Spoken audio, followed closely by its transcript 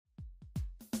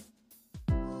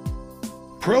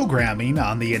Programming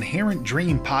on the Inherent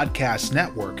Dream Podcast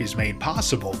Network is made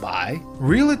possible by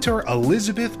Realtor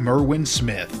Elizabeth Merwin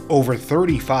Smith. Over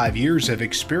 35 years of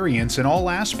experience in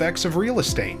all aspects of real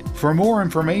estate. For more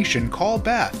information, call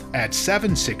Beth at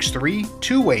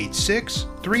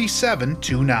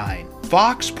 763-286-3729.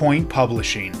 Fox Point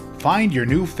Publishing. Find your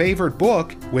new favorite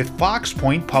book with Fox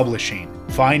Point Publishing.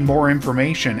 Find more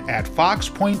information at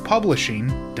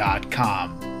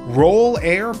foxpointpublishing.com. Roll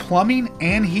Air Plumbing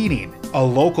and Heating, a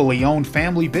locally owned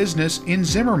family business in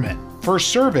Zimmerman. For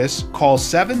service, call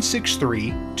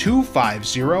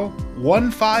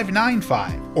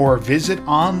 763-250-1595 or visit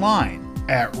online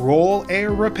at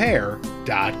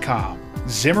rollairrepair.com.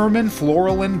 Zimmerman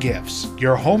Floral and Gifts,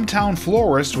 your hometown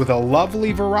florist with a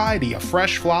lovely variety of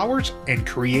fresh flowers and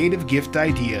creative gift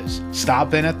ideas.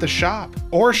 Stop in at the shop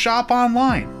or shop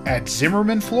online at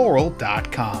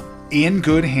zimmermanfloral.com. In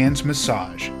Good Hands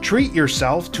Massage. Treat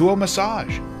yourself to a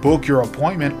massage. Book your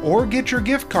appointment or get your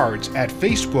gift cards at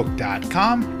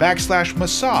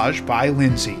facebook.com/massage by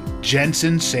Lindsay.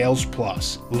 Jensen Sales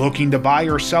Plus. Looking to buy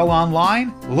or sell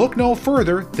online? Look no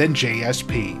further than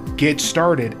JSP. Get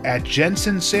started at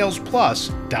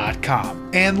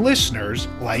jensensalesplus.com and listeners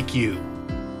like you.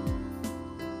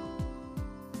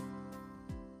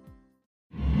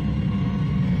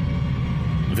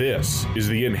 This is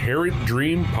the Inherent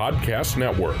Dream Podcast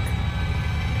Network.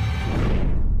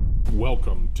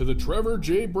 Welcome to the Trevor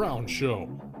J. Brown Show.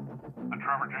 The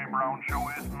Trevor J. Brown Show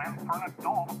is meant for an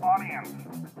adult audience.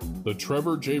 The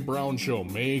Trevor J. Brown Show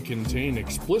may contain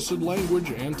explicit language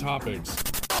and topics.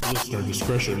 Listener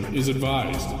discretion is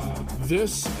advised.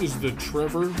 This is the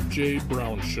Trevor J.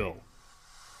 Brown Show.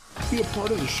 Be a part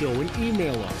of the show and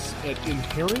email us at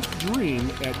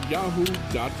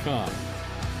inherentdream@yahoo.com.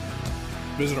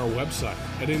 Visit our website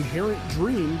at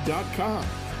inherentdream.com.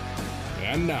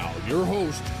 And now, your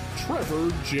host,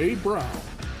 Trevor J. Brown.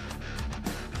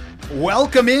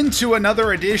 Welcome into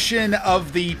another edition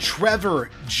of the Trevor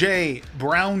J.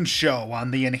 Brown Show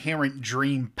on the Inherent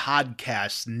Dream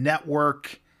Podcast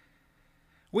Network.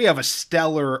 We have a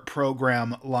stellar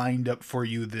program lined up for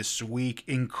you this week,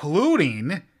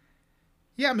 including,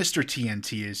 Mr.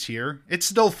 TNT is here. It's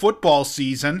still football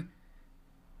season.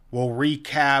 We'll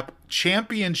recap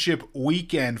championship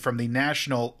weekend from the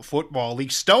National Football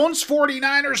League. Stones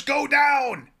 49ers go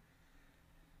down.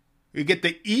 We get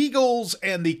the Eagles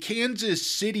and the Kansas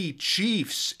City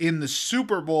Chiefs in the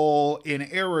Super Bowl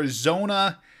in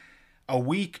Arizona a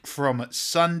week from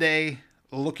Sunday.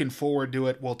 Looking forward to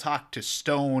it. We'll talk to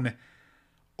Stone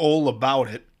all about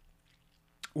it.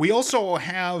 We also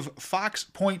have Fox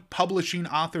Point Publishing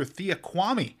author Thea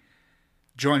Kwame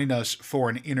joining us for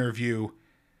an interview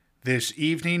this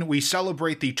evening. We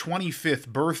celebrate the 25th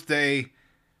birthday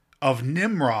of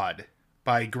Nimrod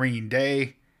by Green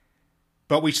Day.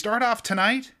 But we start off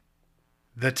tonight,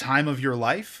 the time of your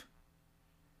life.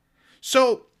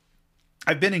 So,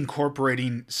 I've been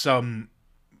incorporating some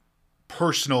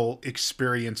personal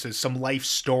experiences, some life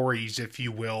stories, if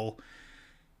you will,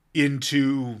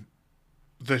 into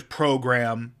the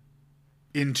program,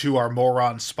 into our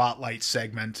Moron Spotlight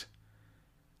segment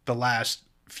the last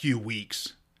few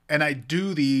weeks. And I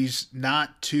do these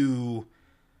not to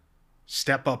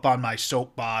step up on my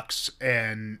soapbox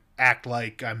and act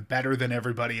like I'm better than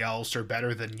everybody else or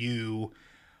better than you,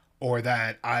 or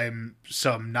that I'm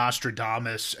some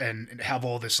Nostradamus and have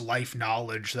all this life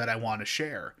knowledge that I want to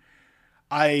share.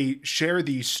 I share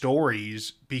these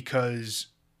stories because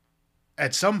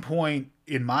at some point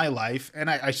in my life, and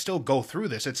I still go through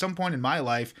this, at some point in my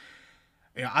life,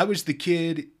 I was the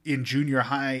kid in junior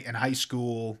high and high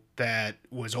school that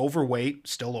was overweight,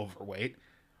 still overweight,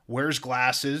 wears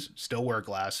glasses, still wear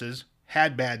glasses,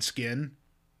 had bad skin.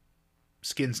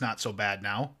 Skin's not so bad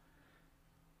now.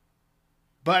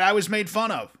 But I was made fun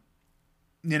of.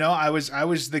 I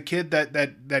was the kid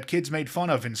that kids made fun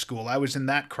of in school. I was in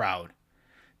that crowd.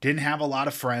 Didn't have a lot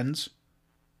of friends.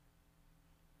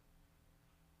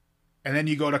 And then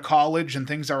you go to college and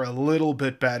things are a little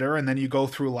bit better. And then you go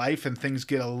through life and things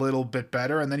get a little bit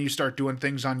better. And then you start doing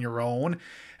things on your own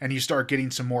and you start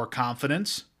getting some more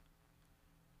confidence.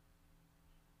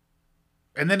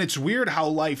 And then it's weird how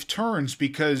life turns,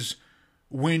 because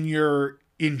when you're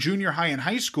in junior high and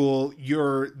high school,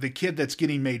 you're the kid that's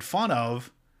getting made fun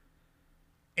of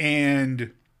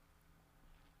and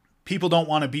people don't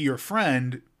want to be your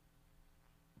friend.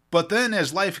 But then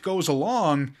as life goes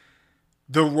along,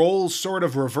 the roles sort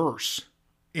of reverse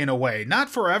in a way. Not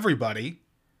for everybody,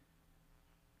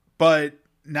 but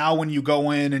now when you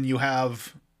go in and you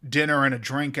have dinner and a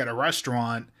drink at a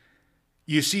restaurant,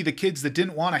 you see the kids that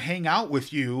didn't want to hang out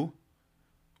with you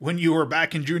when you were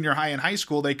back in junior high and high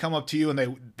school, they come up to you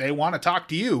and they want to talk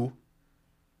to you.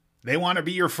 They want to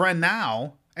be your friend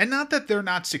now. And not that they're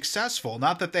not successful,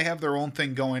 not that they have their own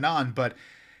thing going on, but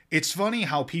it's funny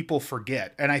how people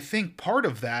forget. And I think part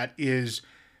of that is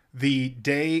the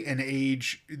day and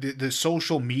age, the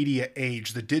social media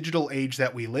age, the digital age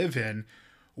that we live in,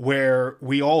 where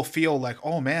we all feel like,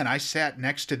 oh man, I sat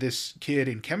next to this kid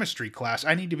in chemistry class.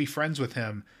 I need to be friends with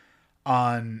him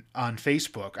on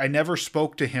Facebook. I never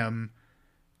spoke to him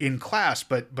in class,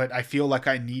 but I feel like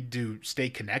I need to stay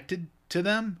connected to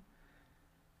them.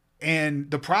 And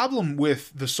the problem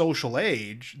with the social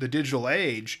age, the digital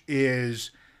age, is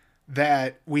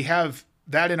that we have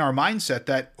that in our mindset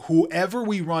that whoever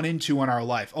we run into in our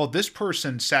life, oh, this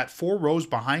person sat 4 rows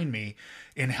behind me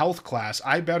in health class,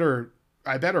 I better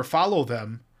follow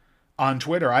them on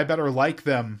Twitter. I better like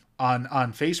them on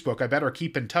Facebook. I better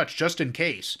keep in touch just in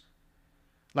case.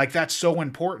 Like, that's so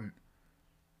important.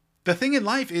 The thing in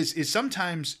life is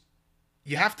sometimes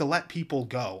you have to let people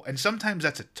go. And sometimes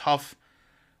that's a tough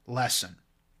lesson.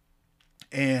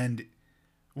 And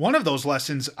one of those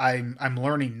lessons I'm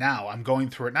learning now. I'm going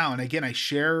through it now. And again, I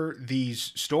share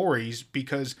these stories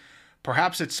because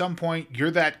perhaps at some point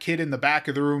you're that kid in the back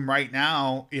of the room right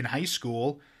now in high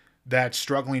school that's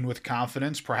struggling with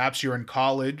confidence. Perhaps you're in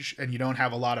college and you don't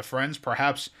have a lot of friends.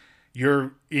 Perhaps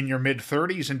you're in your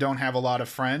mid-30s and don't have a lot of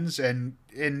friends, and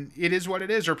it is what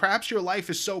it is. Or perhaps your life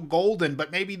is so golden,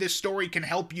 but maybe this story can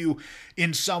help you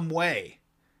in some way.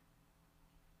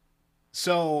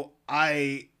 So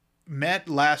I met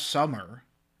last summer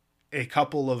a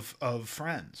couple of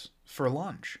friends for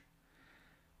lunch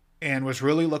and was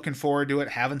really looking forward to it.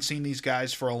 Haven't seen these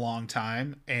guys for a long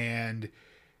time, and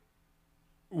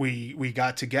we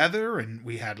got together and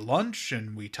we had lunch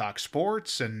and we talked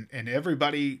sports, and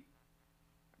everybody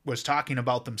was talking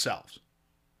about themselves.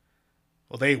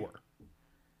 Well, they were.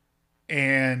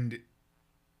 And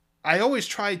I always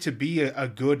try to be a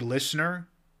good listener.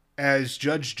 As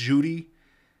Judge Judy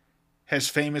has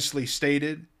famously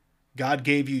stated, God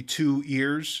gave you 2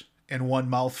 ears and 1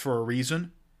 mouth for a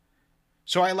reason.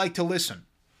 So I like to listen.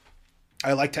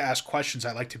 I like to ask questions.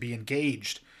 I like to be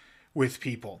engaged with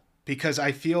people because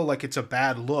I feel like it's a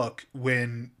bad look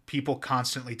when people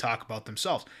constantly talk about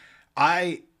themselves.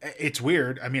 It's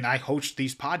weird. I mean, I host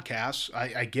these podcasts.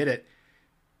 I get it.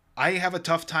 I have a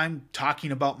tough time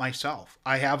talking about myself.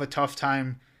 I have a tough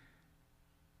time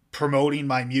promoting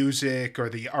my music or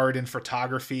the art and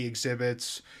photography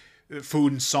exhibits,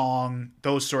 food and song,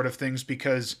 those sort of things,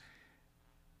 because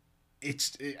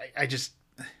I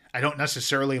don't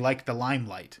necessarily like the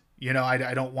limelight. You know,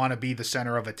 I don't want to be the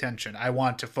center of attention. I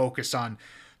want to focus on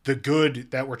the good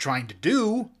that we're trying to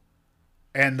do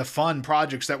and the fun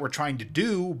projects that we're trying to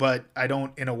do, but I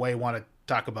don't in a way want to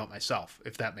talk about myself,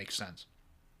 if that makes sense.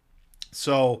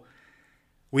 So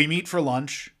we meet for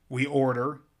lunch, we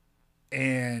order,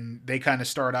 and they kind of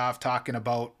start off talking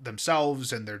about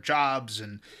themselves and their jobs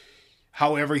and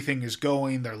how everything is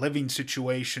going, their living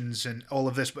situations and all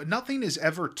of this, but nothing is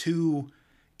ever too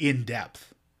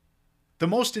in-depth. The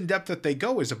most in-depth that they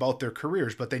go is about their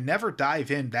careers, but they never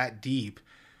dive in that deep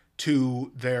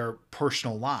to their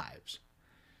personal lives.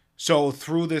 So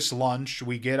through this lunch,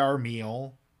 we get our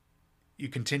meal. You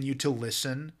continue to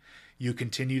listen. You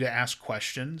continue to ask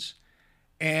questions.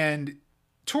 And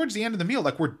towards the end of the meal,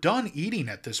 like, we're done eating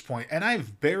at this point, and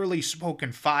I've barely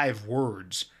spoken 5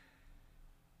 words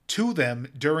to them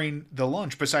during the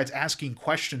lunch, besides asking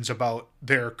questions about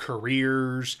their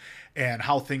careers and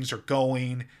how things are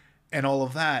going and all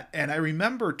of that. And I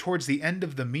remember towards the end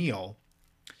of the meal,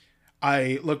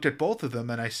 I looked at both of them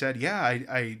and I said, yeah,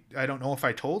 I don't know if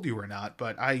I told you or not,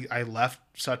 but I left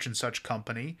such and such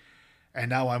company and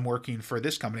now I'm working for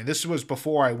this company. This was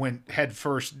before I went head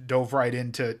first, dove right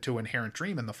into Inherent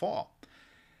Dream in the fall.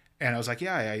 And I was like,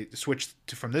 yeah, I switched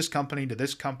from this company to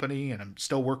this company and I'm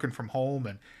still working from home.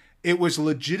 And it was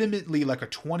legitimately like a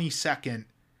 20-second,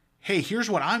 hey, here's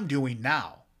what I'm doing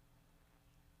now.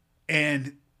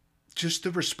 And just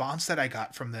the response that I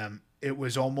got from them, it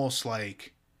was almost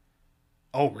like,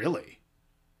 oh, really?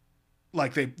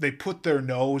 Like they put their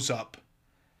nose up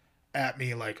at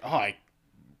me like, oh,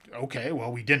 okay,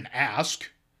 well, we didn't ask.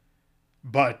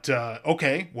 But,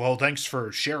 okay, well, thanks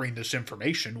for sharing this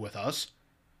information with us.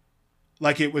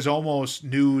 Like it was almost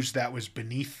news that was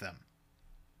beneath them.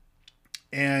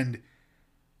 And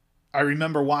I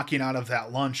remember walking out of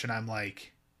that lunch and I'm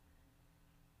like,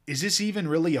 is this even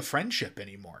really a friendship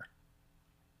anymore?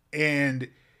 And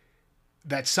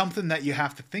that's something that you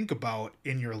have to think about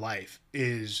in your life,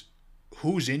 is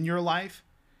who's in your life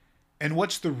and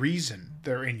what's the reason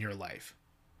they're in your life.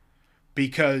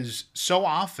 Because so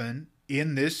often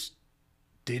in this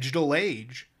digital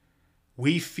age,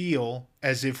 we feel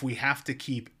as if we have to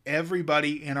keep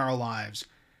everybody in our lives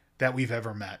that we've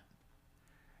ever met.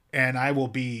 And I will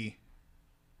be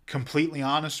completely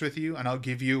honest with you, and I'll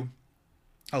give you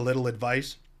a little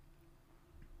advice.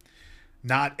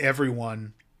 Not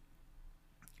everyone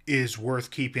is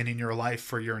worth keeping in your life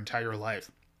for your entire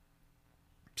life.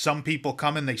 Some people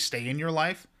come and they stay in your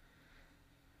life.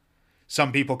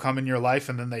 Some people come in your life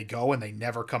and then they go and they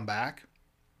never come back.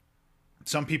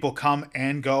 Some people come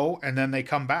and go and then they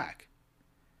come back.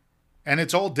 And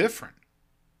it's all different.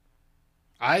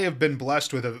 I have been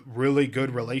blessed with a really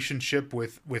good relationship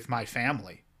with my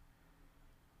family,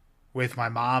 with my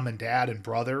mom and dad and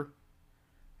brother.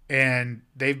 And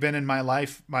they've been in my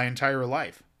life my entire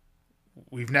life.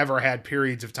 We've never had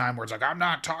periods of time where it's like, I'm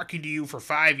not talking to you for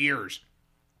 5 years.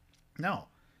 No.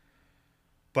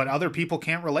 But other people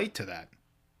can't relate to that.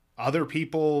 Other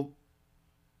people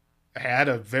had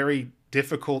a very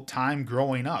difficult time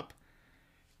growing up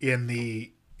in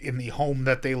the home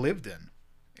that they lived in.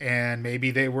 And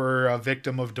maybe they were a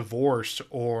victim of divorce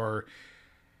or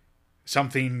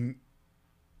something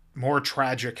more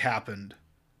tragic happened.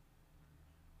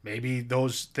 Maybe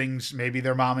those things, maybe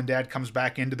their mom and dad comes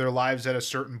back into their lives at a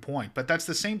certain point. But that's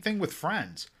the same thing with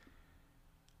friends.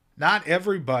 Not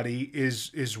everybody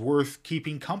is worth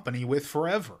keeping company with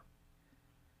forever.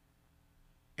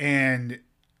 And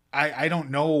I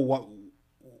don't know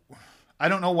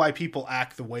why people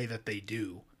act the way that they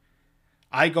do.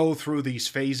 I go through these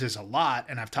phases a lot,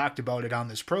 and I've talked about it on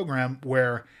this program,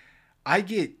 where I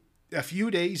get a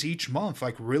few days each month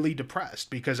like really depressed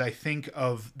because I think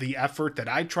of the effort that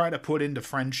I try to put into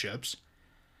friendships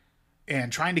and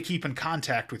trying to keep in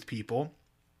contact with people.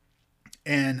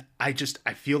 And I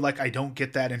feel like I don't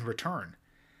get that in return.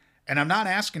 And I'm not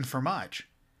asking for much.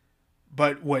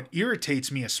 But what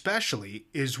irritates me especially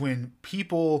is when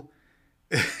people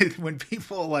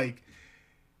like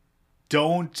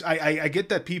don't, I get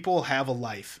that people have a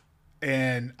life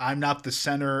and I'm not the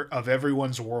center of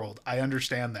everyone's world. I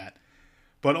understand that.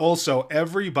 But also,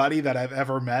 everybody that I've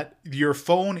ever met, your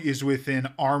phone is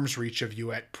within arm's reach of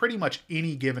you at pretty much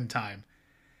any given time.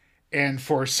 And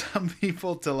for some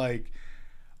people to like,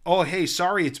 oh, hey,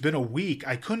 sorry, it's been a week,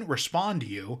 I couldn't respond to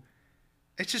you.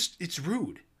 It's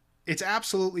rude. It's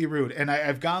absolutely rude. And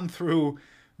I've gone through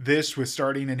this with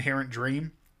starting Inherent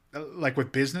Dream, like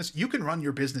with business. You can run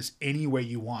your business any way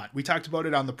you want. We talked about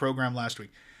it on the program last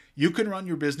week. You can run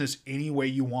your business any way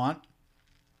you want.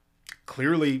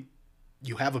 Clearly,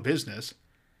 you have a business.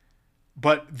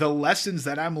 But the lessons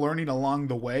that I'm learning along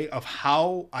the way of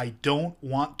how I don't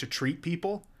want to treat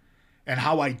people and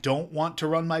how I don't want to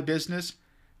run my business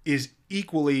is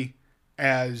equally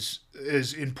as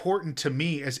important to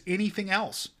me as anything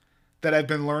else that I've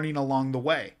been learning along the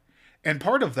way. And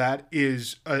part of that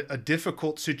is a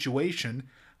difficult situation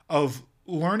of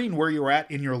learning where you're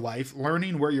at in your life,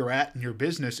 learning where you're at in your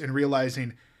business, and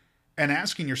realizing and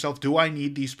asking yourself, do I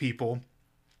need these people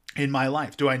in my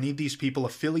life? Do I need these people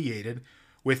affiliated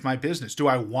with my business? Do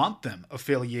I want them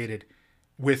affiliated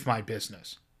with my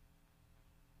business?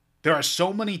 There are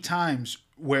so many times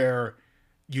where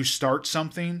you start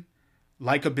something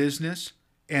like a business,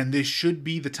 and this should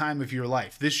be the time of your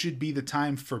life. This should be the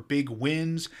time for big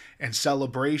wins and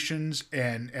celebrations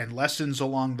and lessons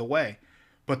along the way.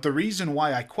 But the reason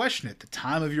why I question it, the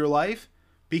time of your life,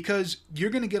 because you're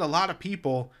going to get a lot of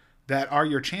people that are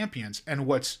your champions. And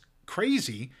what's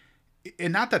crazy,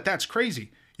 and not that that's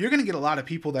crazy, you're going to get a lot of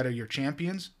people that are your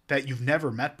champions that you've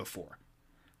never met before.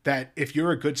 That if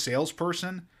you're a good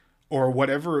salesperson or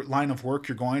whatever line of work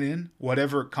you're going in,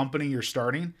 whatever company you're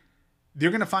starting,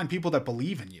 you're going to find people that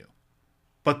believe in you.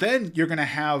 But then you're going to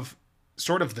have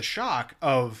sort of the shock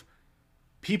of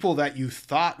people that you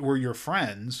thought were your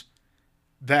friends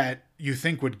that you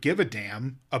think would give a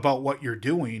damn about what you're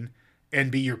doing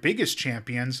and be your biggest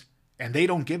champions, and they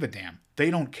don't give a damn. They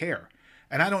don't care.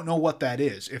 And I don't know what that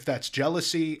is. If that's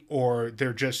jealousy or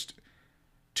they're just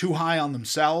too high on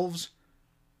themselves,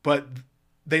 but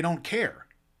they don't care.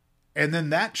 And then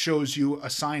that shows you a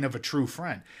sign of a true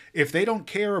friend. If they don't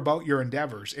care about your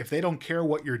endeavors, if they don't care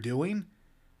what you're doing,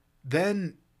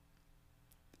 then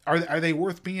are they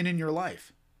worth being in your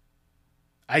life?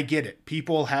 I get it.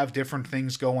 People have different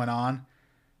things going on.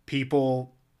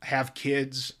 People have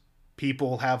kids.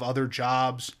 People have other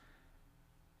jobs.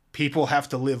 People have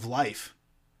to live life.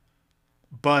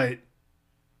 But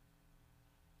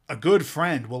a good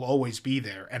friend will always be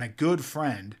there, and a good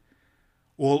friend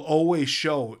will always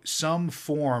show some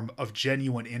form of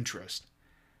genuine interest.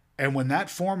 And when that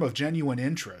form of genuine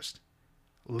interest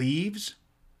leaves,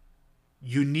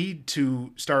 you need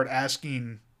to start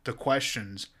asking the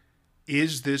questions,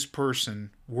 is this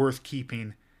person worth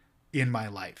keeping in my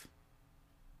life?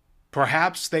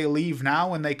 Perhaps they leave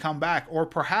now and they come back, or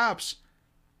perhaps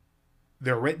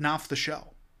they're written off the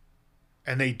show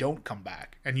and they don't come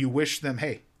back. And you wish them,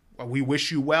 hey, we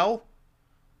wish you well.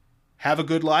 Have a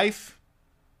good life.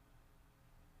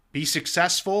 Be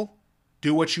successful.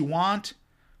 Do what you want.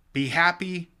 Be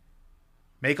happy.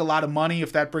 Make a lot of money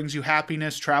if that brings you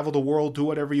happiness. Travel the world. Do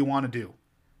whatever you want to do.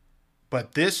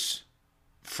 But this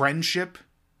friendship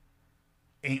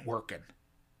ain't working.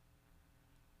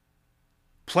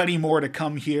 Plenty more to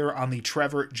come here on the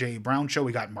Trevor J. Brown Show.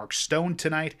 We got Mark Stone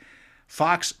tonight.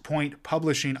 Fox Point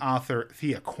Publishing author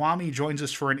Thea Kwame joins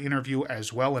us for an interview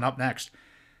as well. And up next,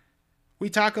 we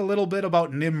talk a little bit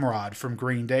about Nimrod from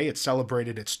Green Day. It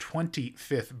celebrated its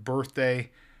 25th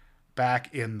birthday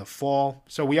back in the fall.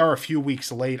 So we are a few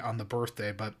weeks late on the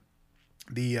birthday, but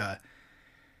the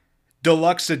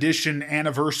deluxe edition,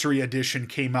 anniversary edition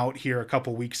came out here a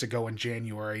couple weeks ago in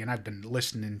January, and I've been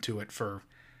listening to it for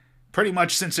pretty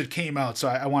much since it came out. So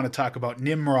I want to talk about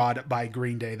Nimrod by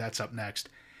Green Day. That's up next.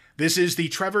 This is the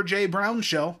Trevor J. Brown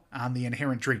Show on the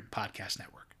Inherent Dream Podcast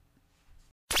Network.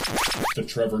 The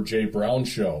Trevor J. Brown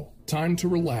Show. Time to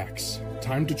relax.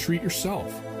 Time to treat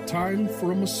yourself. Time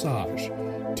for a massage.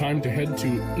 Time to head to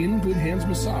In Good Hands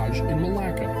Massage in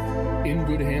Malacca. In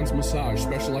Good Hands Massage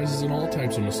specializes in all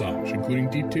types of massage, including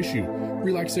deep tissue,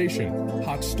 relaxation,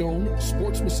 hot stone,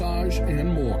 sports massage,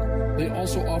 and more. They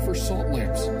also offer salt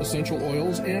lamps, essential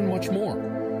oils, and much more.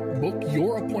 Book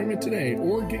your appointment today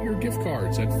or get your gift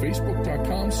cards at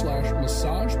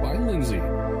facebook.com/massage by Lindsay.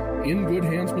 In Good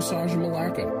Hands Massage in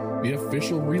Malacca, the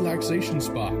official relaxation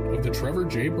spot of the Trevor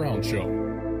J. Brown Show.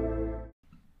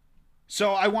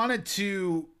 So I wanted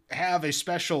to have a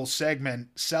special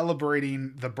segment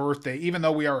celebrating the birthday, even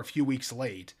though we are a few weeks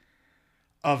late,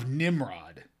 of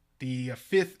Nimrod, the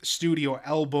fifth studio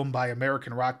album by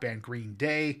American rock band Green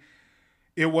Day.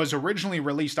 It was originally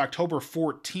released October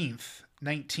 14th,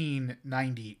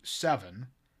 1997.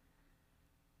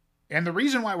 And the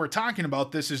reason why we're talking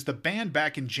about this is the band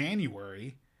back in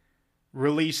January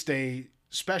released a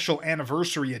special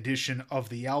anniversary edition of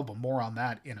the album. More on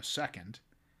that in a second.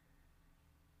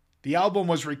 The album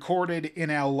was recorded in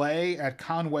LA at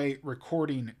Conway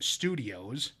Recording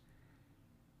Studios.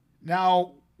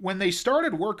 Now, when they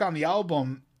started work on the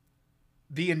album,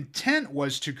 the intent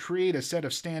was to create a set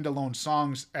of standalone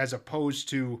songs as opposed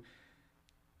to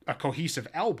a cohesive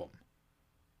album.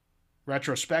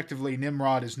 Retrospectively,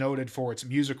 Nimrod is noted for its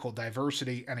musical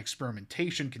diversity and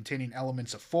experimentation, containing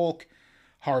elements of folk,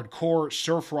 hardcore,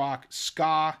 surf rock,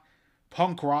 ska,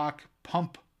 punk rock,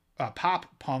 pop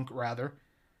punk,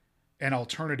 and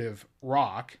alternative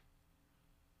rock.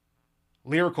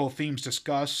 Lyrical themes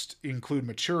discussed include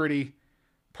maturity,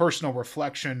 personal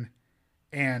reflection,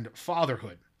 and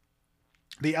fatherhood.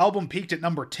 The album peaked at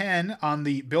number 10 on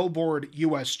the Billboard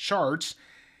US charts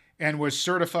and was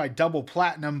certified double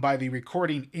platinum by the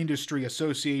Recording Industry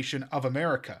Association of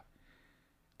America.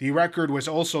 The record was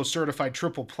also certified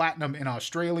triple platinum in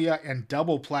Australia and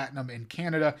double platinum in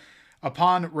Canada.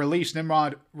 Upon release,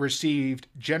 Nimrod received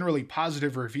generally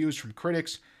positive reviews from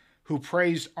critics who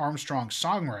praised Armstrong's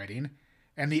songwriting,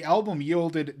 and the album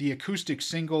yielded the acoustic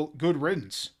single Good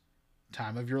Riddance,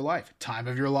 Time of Your Life. Time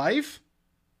of Your Life?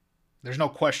 There's no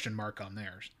question mark on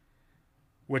theirs.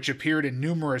 Which appeared in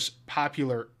numerous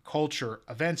popular culture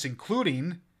events,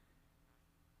 including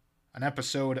an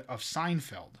episode of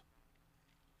Seinfeld.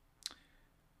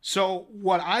 So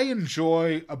what I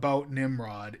enjoy about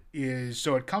Nimrod is,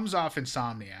 so it comes off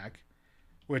Insomniac,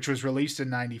 which was released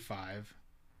in 95.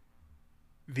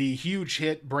 The huge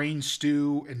hit Brain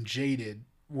Stew and Jaded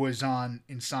was on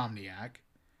Insomniac.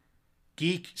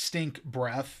 Geek Stink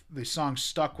Breath, the song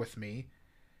stuck with me.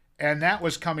 And that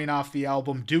was coming off the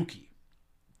album Dookie.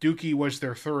 Dookie was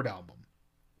their third album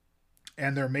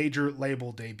and their major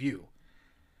label debut.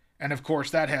 And of course,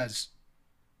 that has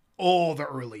all the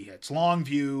early hits.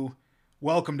 Longview,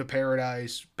 Welcome to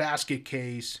Paradise, Basket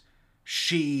Case,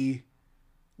 She,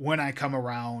 When I Come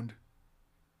Around.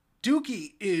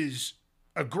 Dookie is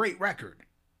a great record.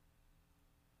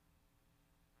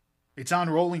 It's on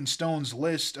Rolling Stone's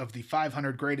list of the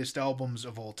 500 greatest albums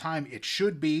of all time. It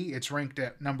should be. It's ranked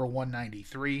at number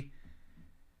 193.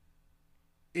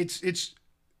 It's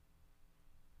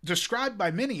described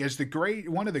by many as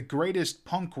one of the greatest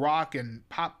punk rock and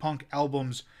pop punk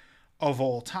albums of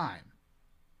all time.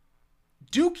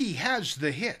 Dookie has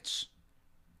the hits,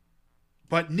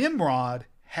 but Nimrod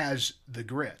has the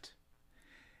grit.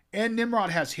 And Nimrod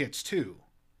has hits too,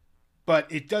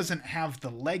 but it doesn't have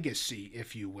the legacy,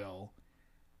 if you will,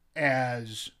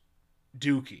 as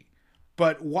Dookie.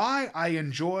 But why I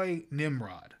enjoy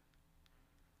Nimrod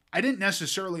I didn't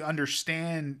necessarily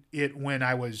understand it when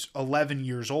I was 11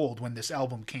 years old when this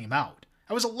album came out.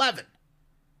 I was 11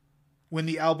 when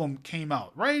the album came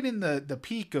out, right in the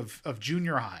peak of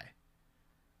junior high,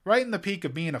 right in the peak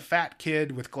of being a fat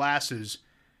kid with glasses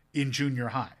in junior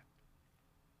high.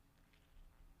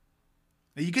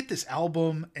 Now you get this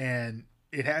album and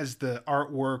it has the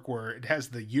artwork where it has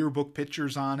the yearbook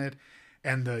pictures on it,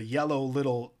 and the yellow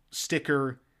little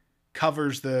sticker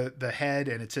covers the head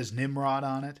and it says Nimrod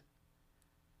on it.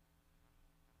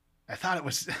 I thought it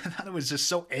was just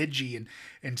so edgy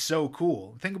and so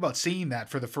cool. Think about seeing that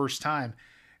for the first time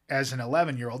as an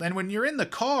 11-year-old. And when you're in the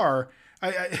car,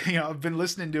 I've been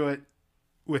listening to it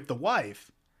with the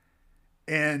wife,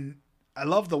 and I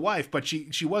love the wife, but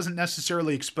she wasn't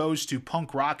necessarily exposed to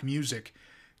punk rock music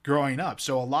growing up.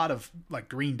 So a lot of like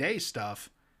Green Day stuff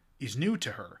is new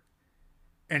to her.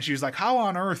 And she was like, how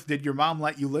on earth did your mom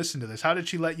let you listen to this? How did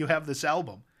she let you have this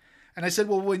album? And I said,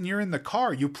 well, when you're in the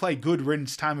car, you play Good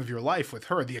Riddance Time of Your Life with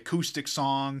her, the acoustic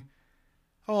song.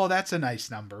 Oh, that's a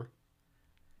nice number.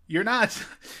 You're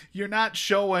not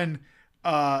showing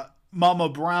Mama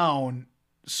Brown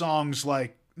songs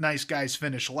like Nice Guys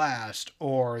Finish Last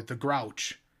or The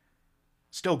Grouch.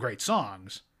 Still great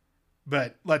songs.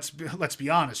 But let's be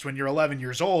honest, when you're 11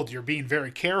 years old, you're being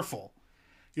very careful.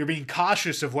 You're being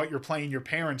cautious of what you're playing your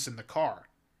parents in the car.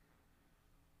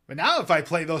 But now if I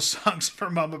play those songs for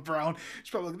Mama Brown, it's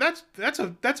probably that's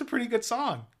a pretty good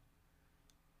song.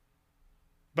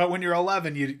 But when you're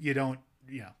 11, you don't,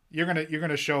 you're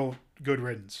gonna show Good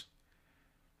Riddance.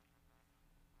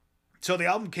 So the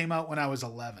album came out when I was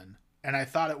 11, and I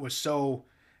thought it was so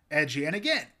edgy. And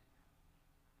again,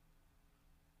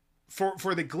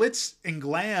 for the glitz and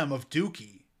glam of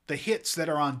Dookie, the hits that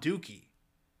are on Dookie,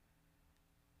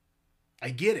 I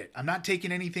get it. I'm not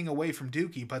taking anything away from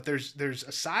Dookie, but there's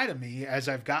a side of me as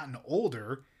I've gotten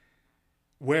older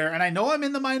where, and I know I'm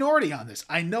in the minority on this.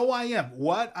 I know I am.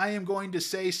 What I am going to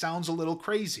say sounds a little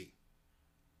crazy.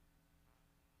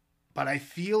 But I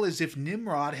feel as if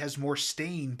Nimrod has more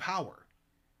staying power.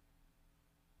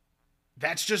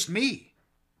 That's just me.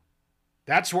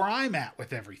 That's where I'm at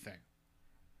with everything.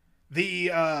 The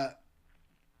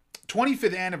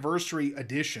 25th anniversary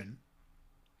edition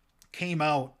came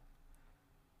out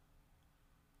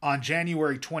on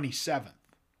January 27th.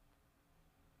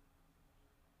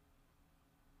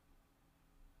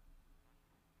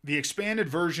 The expanded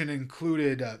version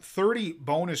included 30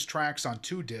 bonus tracks on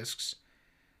 2 discs,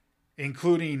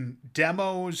 including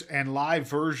demos and live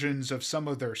versions of some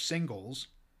of their singles.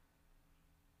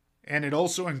 And it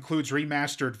also includes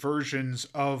remastered versions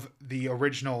of the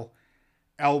original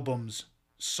album's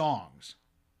songs.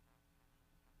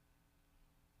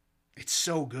 It's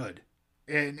so good.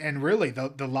 And really,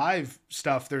 the live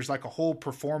stuff, there's like a whole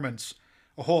performance,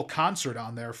 a whole concert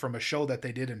on there from a show that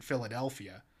they did in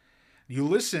Philadelphia. You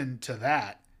listen to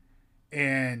that,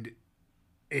 and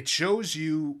it shows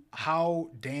you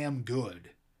how damn good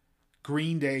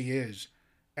Green Day is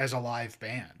as a live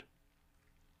band.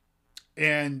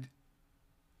 And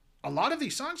a lot of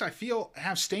these songs, I feel,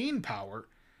 have staying power,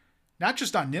 not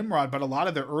just on Nimrod, but a lot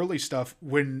of their early stuff.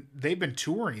 When they've been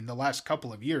touring the last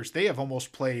couple of years, they have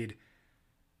almost played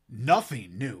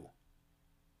nothing new.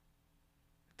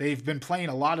 They've been playing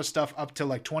a lot of stuff up to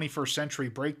like 21st Century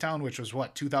Breakdown, which was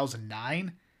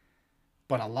 2009?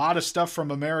 But a lot of stuff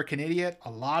from American Idiot, a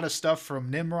lot of stuff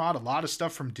from Nimrod, a lot of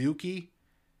stuff from Dookie,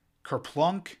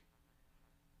 Kerplunk.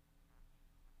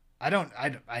 I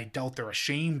doubt they're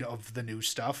ashamed of the new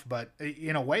stuff, but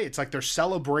in a way, it's like they're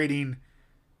celebrating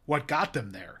what got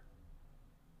them there,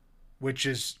 which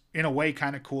is in a way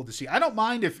kind of cool to see. I don't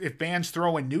mind if bands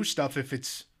throw in new stuff if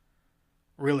it's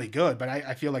really good, but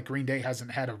I feel like Green Day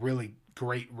hasn't had a really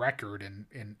great record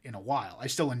in a while. I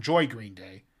still enjoy Green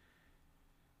Day,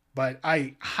 but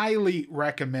I highly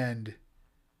recommend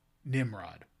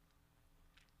Nimrod.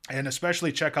 And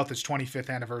especially check out this 25th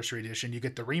anniversary edition. You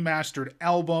get the remastered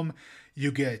album,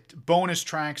 you get bonus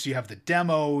tracks, you have the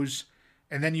demos,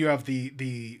 and then you have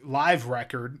the live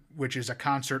record, which is a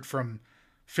concert from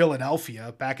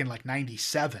Philadelphia back in like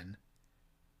 97.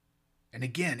 And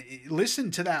again,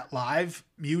 listen to that live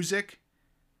music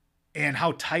and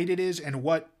how tight it is and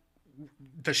what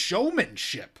the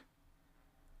showmanship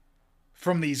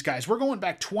from these guys. We're going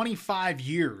back 25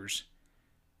 years.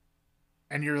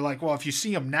 And you're like, well, if you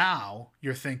see them now,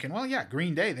 you're thinking, well, yeah,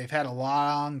 Green Day, they've had a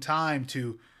long time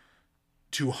to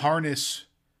harness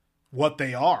what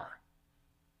they are.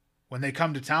 When they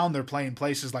come to town, they're playing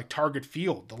places like Target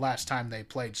Field the last time they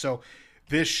played. So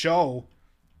this show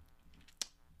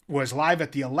was live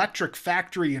at the Electric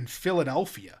Factory in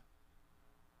Philadelphia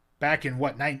back in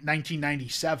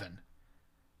 1997.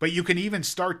 But you can even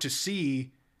start to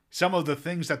see some of the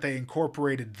things that they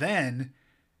incorporated then.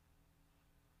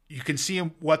 You can see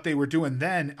what they were doing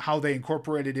then, how they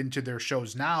incorporated into their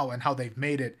shows now, and how they've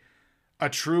made it a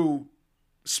true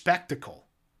spectacle.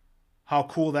 How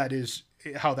cool that is!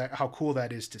 How cool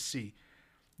that is to see.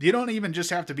 You don't even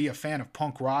just have to be a fan of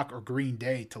punk rock or Green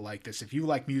Day to like this. If you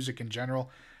like music in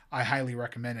general, I highly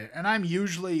recommend it. And I'm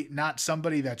usually not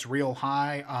somebody that's real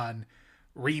high on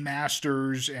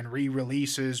remasters and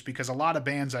re-releases, because a lot of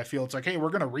bands, I feel it's like, hey, we're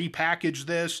going to repackage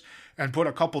this and put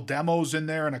a couple demos in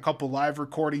there and a couple live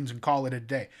recordings and call it a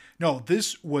day. No,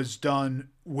 this was done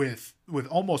with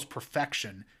almost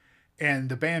perfection. And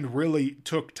the band really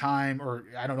took time, or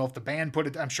I don't know if the band put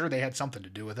it, I'm sure they had something to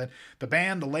do with it. The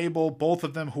band, the label, both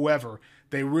of them, whoever,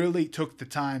 they really took the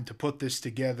time to put this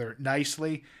together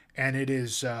nicely. And it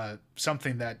is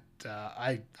something that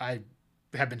I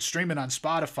have been streaming on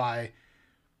Spotify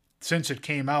since it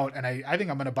came out. And I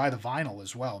think I'm going to buy the vinyl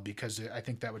as well, because I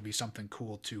think that would be something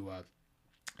cool to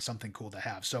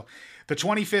have. So the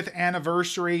 25th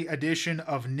anniversary edition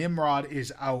of Nimrod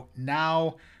is out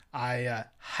now. I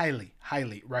highly,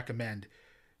 highly recommend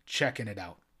checking it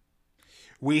out.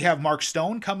 We have Mark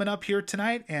Stone coming up here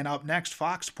tonight, and up next,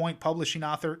 Fox Point Publishing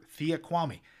author Thea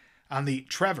Kwame on the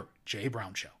Trevor J.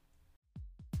 Brown Show.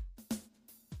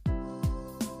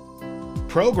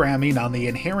 Programming on the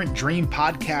Inherent Dream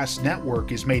Podcast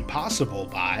Network is made possible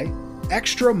by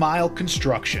Extra Mile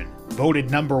Construction, voted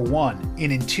 #1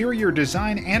 in interior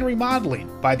design and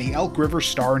remodeling by the Elk River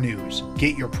Star News.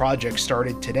 Get your project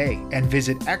started today and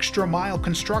visit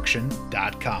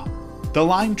extramileconstruction.com. The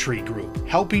Lime Tree Group,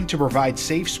 helping to provide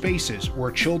safe spaces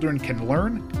where children can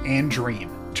learn and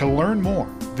dream. To learn more,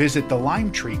 visit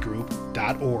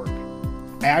thelimetreegroup.org.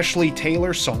 Ashley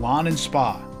Taylor Salon and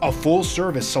Spa, a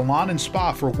full-service salon and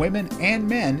spa for women and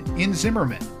men in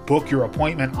Zimmerman. Book your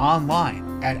appointment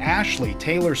online at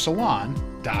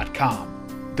ashleytaylorsalon.com.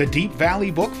 The Deep Valley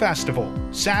Book Festival,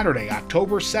 Saturday,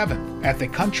 October 7th at the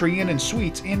Country Inn and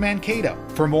Suites in Mankato.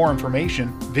 For more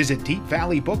information, visit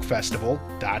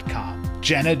deepvalleybookfestival.com.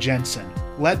 Jenna Jensen.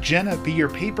 Let Jenna be your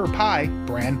paper pie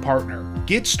brand partner.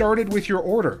 Get started with your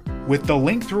order with the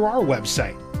link through our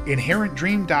website,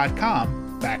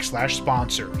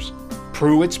 inherentdream.com/sponsors.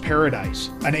 Pruitt's Paradise,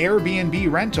 an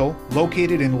Airbnb rental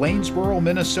located in Lanesboro,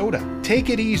 Minnesota.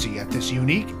 Take it easy at this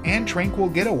unique and tranquil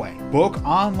getaway. Book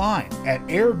online at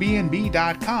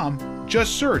airbnb.com.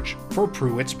 Just search for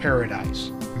Pruitt's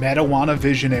Paradise. Medawana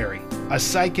Visionary, a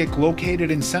psychic located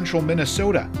in central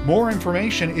Minnesota. More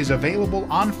information is available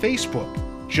on Facebook.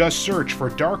 Just search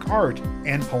for Dark Art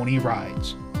and Pony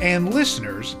Rides. And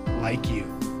listeners like you.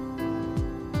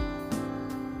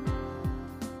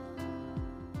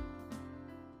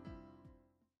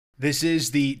 This is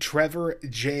the Trevor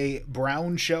J.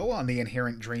 Brown Show on the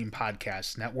Inherent Dream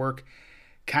Podcast Network.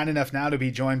 Kind enough now to be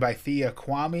joined by Thea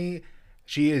Kwame.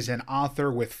 She is an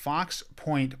author with Fox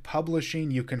Point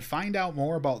Publishing. You can find out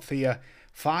more about Thea,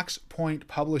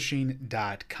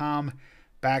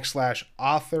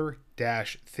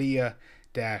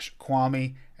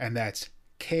 foxpointpublishing.com/author-Thea-Kwame, and that's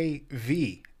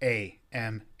KVAMME.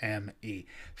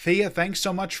 Thea, thanks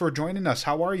so much for joining us.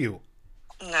 How are you?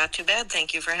 Not too bad.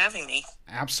 Thank you for having me.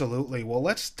 Absolutely. Well,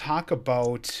 let's talk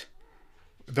about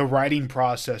the writing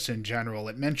process in general.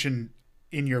 It mentioned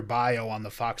in your bio on the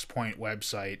Fox Point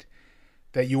website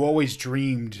that you always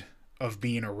dreamed of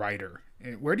being a writer.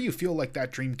 Where do you feel like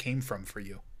that dream came from for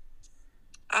you?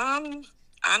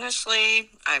 Honestly,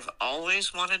 I've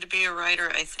always wanted to be a writer.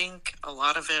 I think a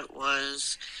lot of it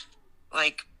was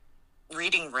like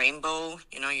reading Rainbow.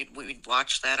 You know, we'd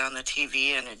watch that on the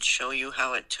TV and it'd show you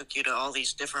how it took you to all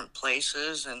these different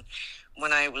places. And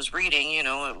when I was reading, you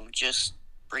know, it would just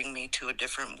bring me to a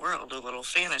different world, a little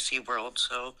fantasy world.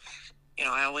 So, you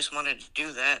know, I always wanted to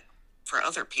do that for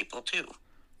other people too.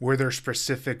 Were there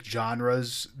specific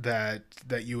genres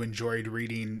that you enjoyed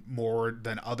reading more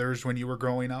than others when you were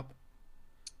growing up?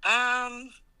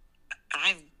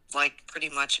 I liked pretty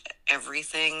much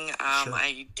everything. Sure.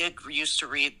 I used to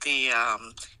read the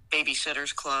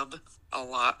Babysitter's Club a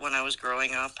lot when I was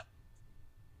growing up.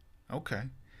 Okay.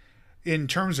 In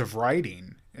terms of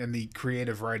writing and the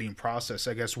creative writing process,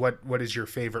 I guess what is your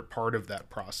favorite part of that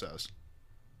process?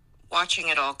 Watching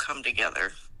it all come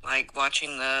together. Like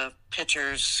watching the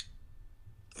pictures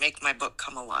make my book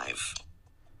come alive.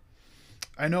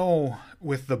 I know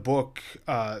with the book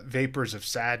Vapors of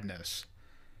Sadness,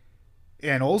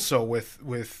 and also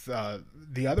with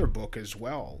the other book as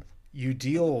well, you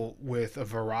deal with a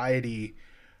variety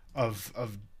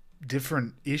of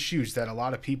different issues that a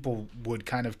lot of people would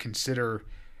kind of consider,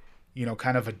 you know,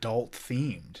 kind of adult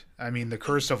themed. I mean, The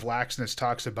Curse of Laxness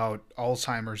talks about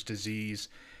Alzheimer's disease.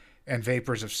 and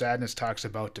Vapors of Sadness talks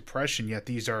about depression, yet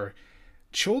these are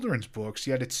children's books,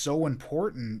 yet it's so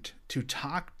important to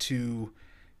talk to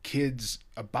kids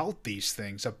about these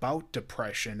things, about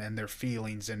depression and their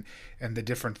feelings and the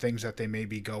different things that they may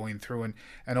be going through,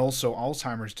 and also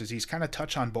Alzheimer's disease. Kind of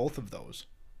touch on both of those.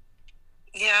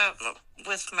 Yeah,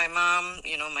 with my mom,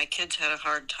 my kids had a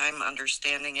hard time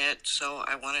understanding it, so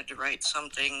I wanted to write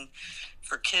something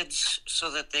for kids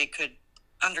so that they could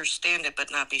understand it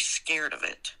but not be scared of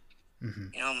it.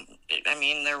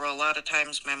 There were a lot of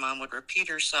times my mom would repeat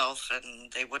herself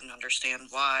and they wouldn't understand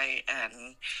why.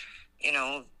 And,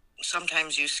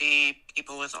 sometimes you see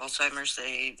people with Alzheimer's,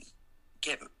 they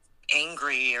get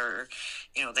angry or,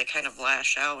 they kind of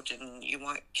lash out, and you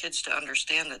want kids to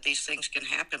understand that these things can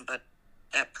happen, but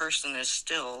that person is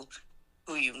still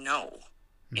who you know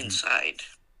inside.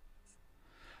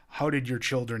 How did your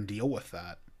children deal with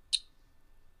that?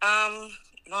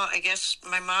 Well, I guess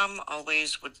my mom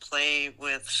always would play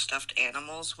with stuffed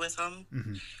animals with them.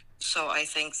 So I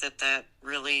think that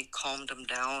really calmed them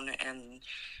down. And,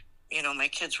 my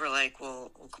kids were like,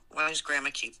 well, why does Grandma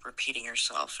keep repeating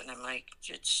herself? And I'm like,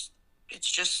 it's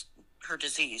just her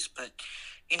disease. But,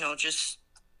 just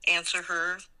answer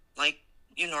her like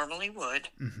you normally would.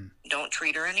 Don't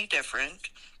treat her any different.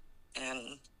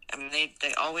 And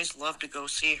they always loved to go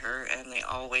see her, and they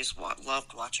always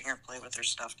loved watching her play with her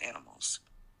stuffed animals.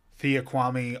 Thea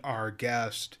Kwame, our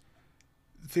guest.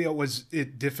 Thea, was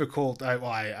it difficult?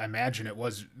 I imagine it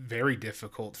was very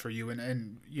difficult for you,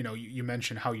 and you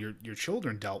mentioned how your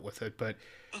children dealt with it, but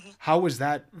how was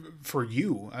that for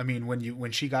you? I mean,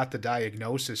 when she got the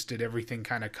diagnosis, did everything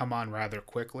kind of come on rather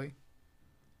quickly?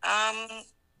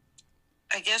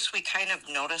 I guess we kind of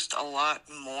noticed a lot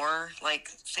more, like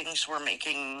things were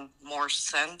making more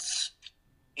sense.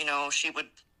 She would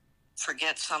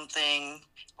forget something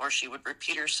or she would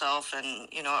repeat herself, and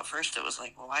at first it was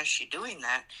like, well, why is she doing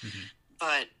that?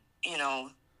 But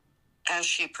as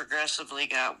she progressively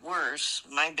got worse,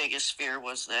 my biggest fear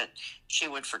was that she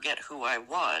would forget who I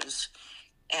was,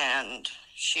 and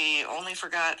she only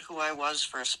forgot who I was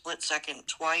for a split second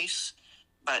twice.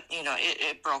 But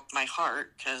it broke my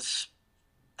heart because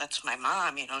that's my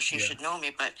mom. She should know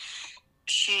me, but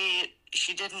she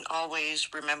didn't always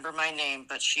remember my name,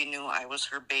 but she knew I was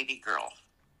her baby girl.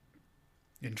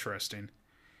 Interesting.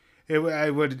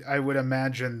 I would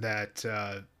imagine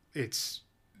that it's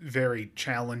very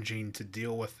challenging to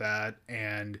deal with that,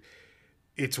 and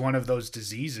it's one of those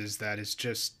diseases that is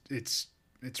just it's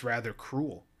rather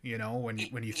cruel, when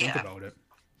you think about it.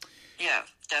 Yeah,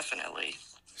 definitely.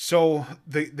 So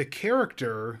the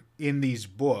character in these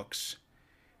books,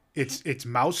 it's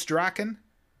Mouse Draken.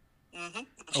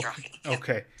 Mousedraken.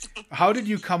 Okay. How did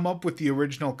you come up with the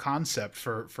original concept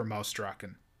for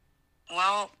Mousedraken?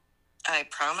 Well, I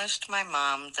promised my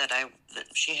mom that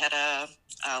she had a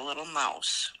little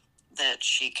mouse that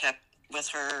she kept with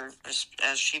her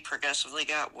as she progressively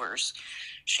got worse.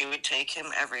 She would take him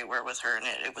everywhere with her, and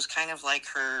it was kind of like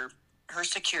her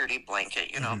security blanket.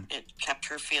 It kept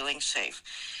her feeling safe.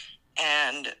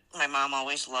 And my mom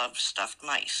always loved stuffed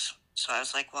mice. So I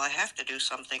was like, well, I have to do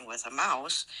something with a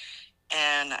mouse.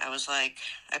 And I was like,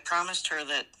 I promised her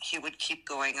that he would keep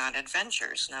going on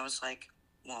adventures. And I was like,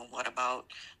 well, what about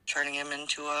turning him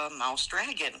into a mouse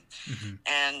dragon?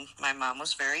 And my mom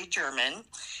was very German.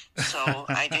 So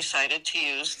I decided to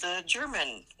use the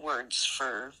German words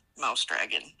for mouse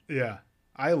dragon. Yeah,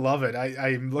 I love it.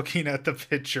 I'm looking at the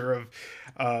picture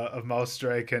of Mouse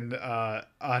Draken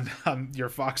on your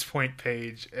Fox Point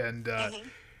page, and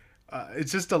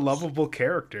it's just a lovable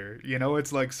character.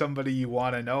 It's like somebody you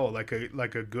want to know, like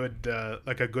a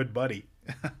good buddy.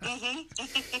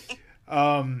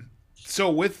 So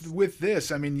with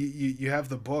this, you have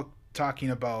the book talking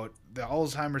about the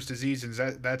Alzheimer's disease, and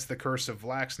that's the curse of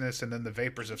laxness, and then the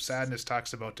Vapors of Sadness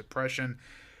talks about depression.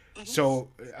 So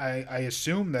I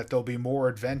assume that there'll be more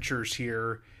adventures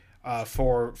here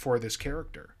for this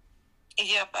character.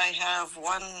 Yep, I have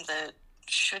one that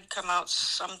should come out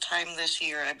sometime this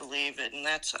year, I believe, and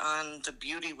that's on The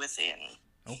Beauty Within.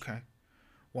 Okay,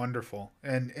 wonderful.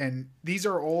 And these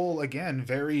are all, again,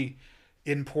 very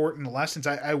important lessons.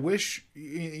 I wish,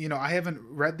 I haven't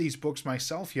read these books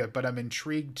myself yet, but I'm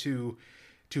intrigued to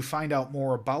find out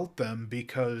more about them,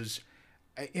 because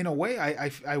in a way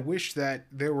I wish that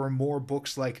there were more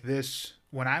books like this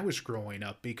when I was growing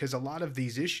up, because a lot of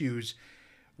these issues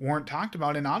weren't talked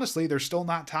about, and honestly they're still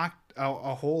not talked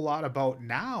a whole lot about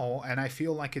now, and I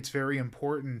feel like it's very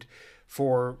important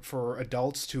for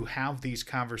adults to have these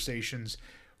conversations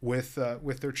with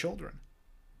their children.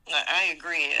 I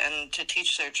agree, and to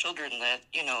teach their children that,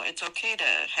 it's okay to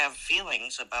have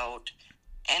feelings about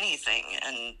anything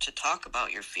and to talk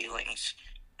about your feelings.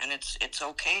 And it's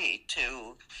okay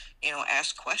to,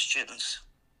 ask questions.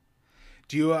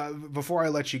 Do you, before I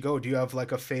let you go, do you have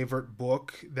like a favorite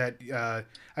book that,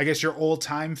 I guess your old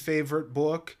time favorite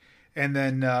book? And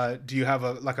then do you have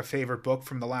a favorite book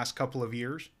from the last couple of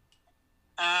years?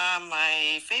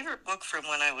 My favorite book from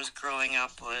when I was growing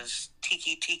up was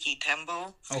Tiki Tiki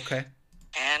Tembo. Okay.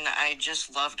 And I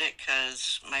just loved it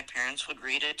because my parents would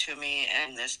read it to me,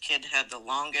 and this kid had the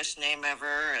longest name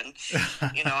ever. And,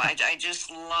 I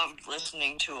just loved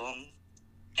listening to him.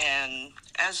 And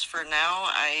as for now,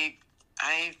 I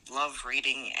love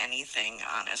reading anything,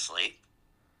 honestly.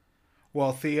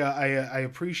 Well, Thea, I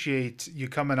appreciate you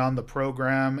coming on the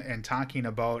program and talking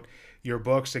about your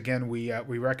books. Again, we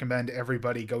recommend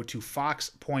everybody go to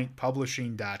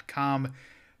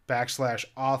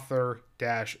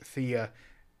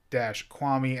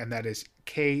foxpointpublishing.com/author-Thea-Kwame, and that is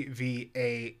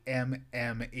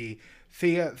Kvamme.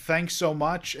 Thea, thanks so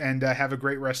much, and have a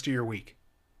great rest of your week.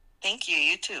 Thank you.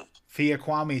 You too. Thea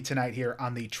Kwame tonight here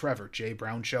on the Trevor J.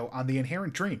 Brown Show on the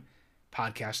Inherent Dream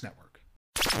Podcast Network.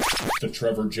 The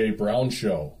Trevor J. Brown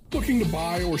Show. Looking to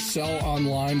buy or sell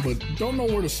online but don't know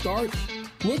where to start?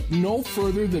 Look no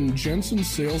further than Jensen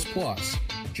Sales Plus.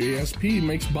 JSP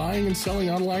makes buying and selling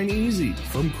online easy.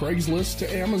 From Craigslist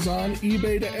to Amazon,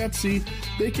 eBay to Etsy,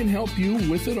 they can help you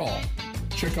with it all.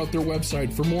 Check out their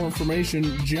website for more information,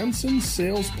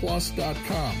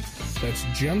 jensensalesplus.com. That's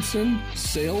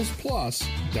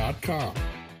jensensalesplus.com.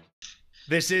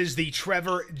 This is the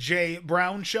Trevor J.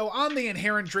 Brown Show on the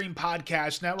Inherent Dream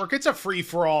Podcast Network. It's a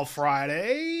free-for-all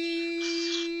Friday.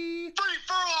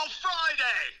 Free-for-all Friday!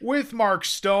 With Mark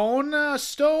Stone.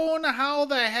 Stone, how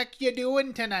the heck you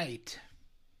doing tonight?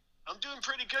 I'm doing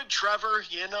pretty good, Trevor.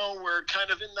 We're kind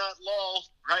of in that lull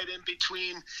right in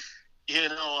between,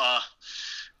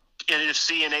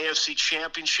 NFC and AFC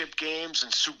championship games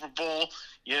and Super Bowl.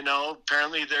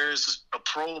 Apparently there's a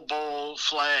Pro Bowl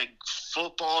flag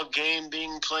football game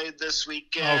being played this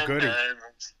weekend. Oh, goody.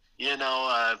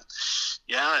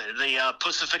 The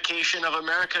pussification of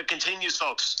America continues,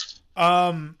 folks.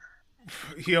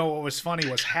 What was funny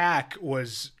was Hack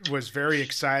was very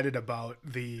excited about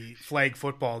the flag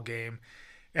football game,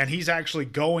 and he's actually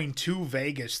going to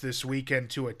Vegas this weekend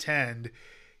to attend.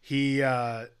 He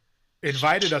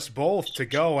invited us both to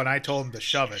go, and I told him to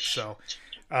shove it, so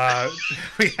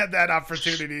we had that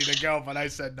opportunity to go, but I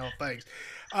said no thanks.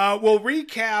 We'll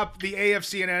recap the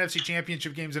AFC and NFC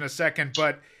championship games in a second,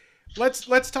 but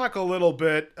let's talk a little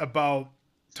bit about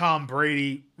Tom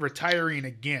Brady retiring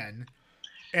again.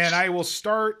 And I will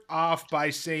start off by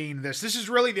saying this. This is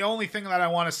really the only thing that I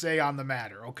want to say on the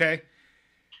matter, okay?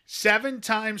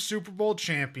 7-time Super Bowl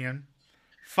champion,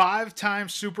 5-time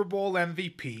Super Bowl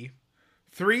MVP,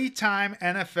 3-time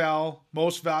NFL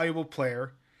Most Valuable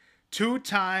Player,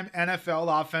 2-time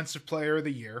NFL Offensive Player of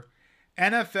the Year,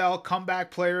 NFL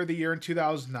Comeback Player of the Year in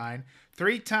 2009,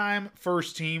 3-time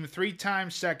First Team, 3-time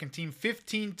Second Team,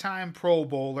 15-time Pro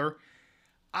Bowler.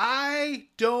 I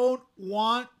don't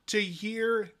want to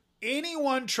hear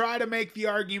anyone try to make the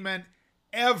argument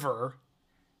ever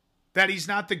that he's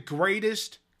not the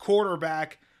greatest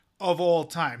quarterback of all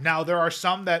time. Now, there are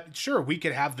some that, sure, we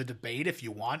could have the debate if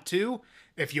you want to.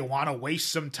 If you want to waste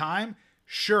some time,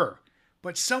 sure.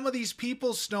 But some of these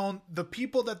people, Stone, the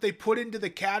people that they put into the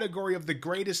category of the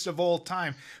greatest of all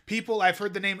time, people, I've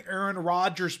heard the name Aaron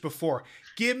Rodgers before.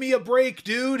 Give me a break,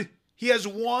 dude. He has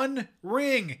one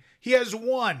ring. He has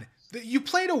one. You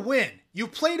play to win. You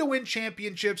play to win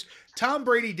championships. Tom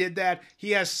Brady did that.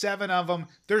 He has 7 of them.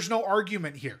 There's no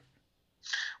argument here.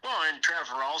 Well, and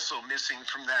Trevor also missing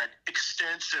from that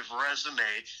extensive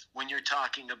resume when you're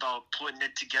talking about putting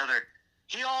it together.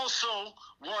 He also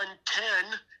won 10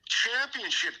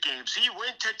 championship games. He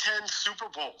went to 10 Super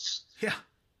Bowls. Yeah.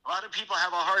 A lot of people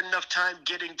have a hard enough time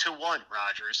getting to one,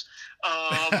 Rodgers.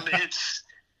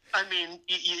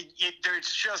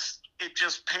 It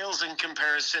just pales in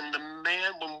comparison. The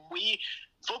man,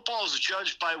 football is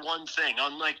judged by one thing,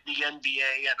 unlike the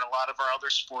NBA and a lot of our other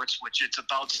sports, which it's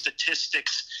about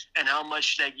statistics and how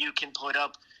much that you can put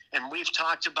up. And we've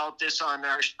talked about this on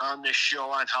this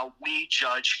show on how we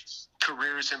judge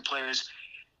careers and players.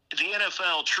 The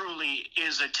NFL truly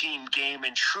is a team game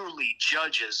and truly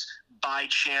judges by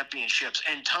championships.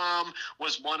 And Tom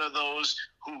was one of those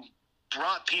who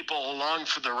brought people along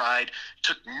for the ride,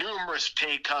 took numerous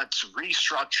pay cuts,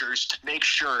 restructures to make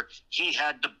sure he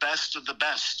had the best of the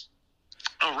best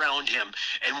around him.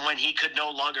 And when he could no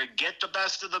longer get the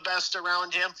best of the best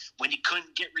around him, when he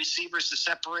couldn't get receivers to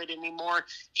separate anymore,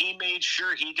 he made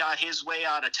sure he got his way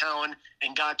out of town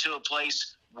and got to a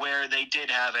place where they did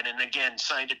have it, and again,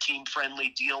 signed a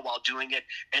team-friendly deal while doing it,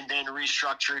 and then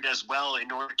restructured as well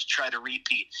in order to try to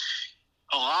repeat.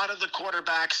 A lot of the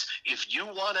quarterbacks, if you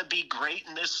want to be great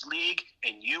in this league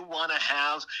and you want to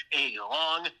have a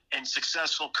long and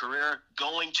successful career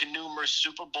going to numerous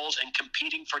Super Bowls and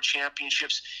competing for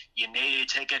championships, you need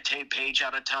to take a page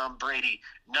out of Tom Brady.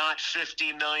 Not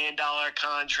 $50 million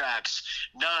contracts,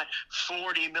 not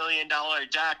 $40 million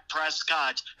Dak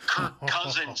Prescott, Kirk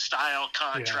Cousins style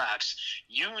contracts.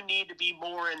 Yeah. You need to be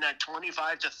more in that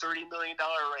 $25 to $30 million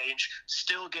range,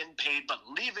 still getting paid, but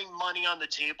leaving money on the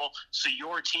table so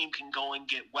your team can go and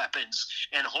get weapons.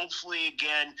 And hopefully,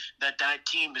 again, that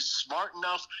team is smart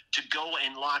enough to go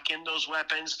and lock in those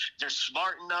weapons. They're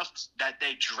smart enough that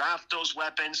they draft those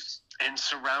weapons and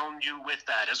surround you with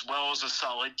that, as well as a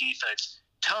solid defense.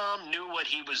 Tom knew what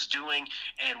he was doing,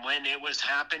 and when it was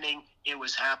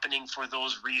happening for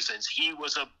those reasons. He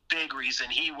was a big reason.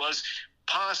 He was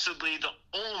possibly the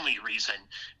only reason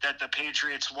that the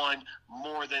Patriots won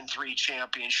more than 3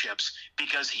 championships,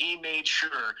 because he made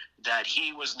sure that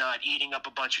he was not eating up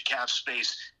a bunch of cap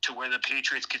space to where the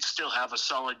Patriots could still have a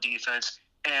solid defense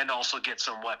and also get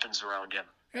some weapons around him.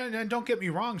 And don't get me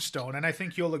wrong, Stone, and I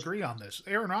think you'll agree on this.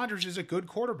 Aaron Rodgers is a good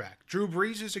quarterback. Drew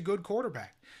Brees is a good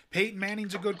quarterback. Peyton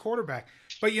Manning's a good quarterback.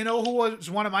 But you know who was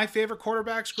one of my favorite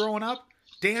quarterbacks growing up?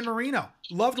 Dan Marino.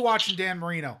 Loved watching Dan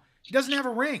Marino. He doesn't have a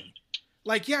ring.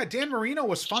 Like, yeah, Dan Marino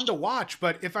was fun to watch,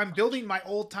 but if I'm building my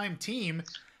old-time team,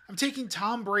 I'm taking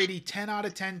Tom Brady 10 out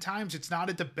of 10 times. It's not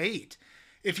a debate.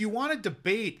 If you want to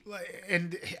debate,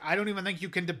 and I don't even think you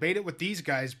can debate it with these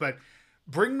guys, but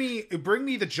bring me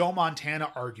the Joe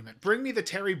Montana argument. Bring me the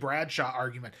Terry Bradshaw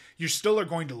argument. You still are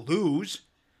going to lose.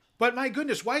 But my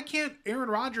goodness, why can't Aaron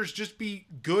Rodgers just be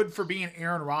good for being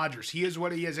Aaron Rodgers? He is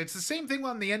what he is. It's the same thing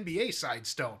on the NBA side,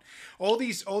 Stone. All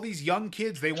these young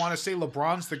kids, they want to say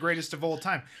LeBron's the greatest of all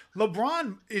time.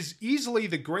 LeBron is easily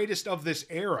the greatest of this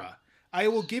era. I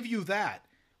will give you that.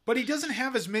 But he doesn't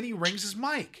have as many rings as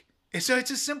Mike. So it's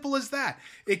as simple as that.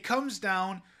 It comes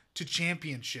down to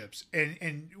championships,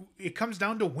 and it comes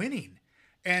down to winning.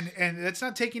 And that's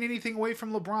not taking anything away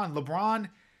from LeBron. LeBron,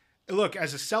 look,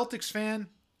 as a Celtics fan,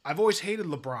 I've always hated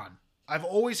LeBron. I've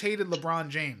always hated LeBron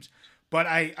James. But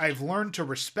I've learned to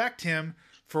respect him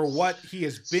for what he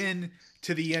has been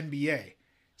to the NBA.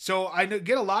 So I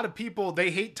get a lot of people,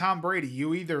 they hate Tom Brady.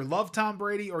 You either love Tom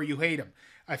Brady or you hate him.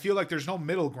 I feel like there's no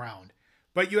middle ground.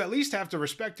 But you at least have to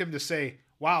respect him to say,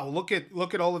 wow, look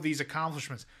at all of these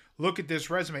accomplishments. Look at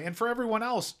this resume. And for everyone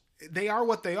else, they are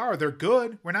what they are. They're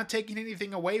good. We're not taking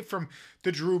anything away from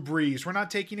the Drew Brees. We're not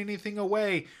taking anything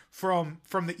away from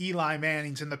the Eli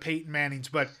Mannings and the Peyton Mannings,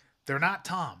 but they're not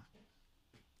Tom.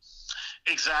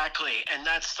 Exactly. And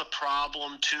that's the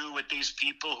problem, too, with these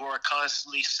people who are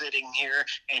constantly sitting here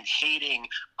and hating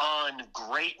on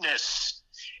greatness.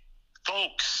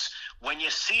 Folks, when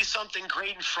you see something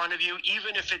great in front of you,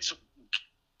 even if it's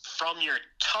from your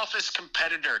toughest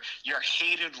competitor, your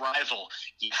hated rival,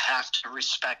 you have to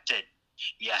respect it.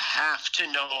 You have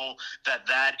to know that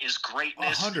that is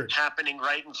greatness 100. Happening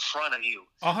right in front of you.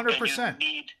 100%.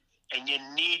 And you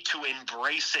need to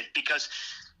embrace it, because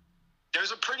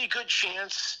there's a pretty good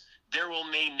chance there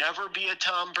may never be a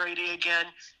Tom Brady again.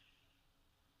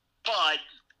 But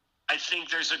I think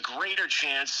there's a greater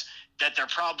chance that there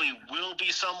probably will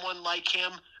be someone like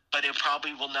him, but it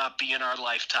probably will not be in our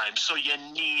lifetime. So you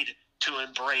need to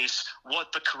embrace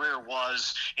what the career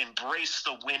was, embrace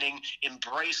the winning,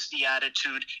 embrace the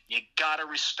attitude. You got to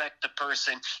respect the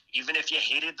person, even if you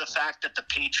hated the fact that the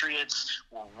Patriots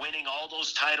were winning all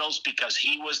those titles because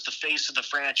he was the face of the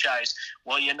franchise.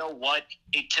 Well, you know what?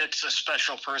 It takes a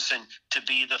special person to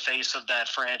be the face of that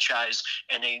franchise,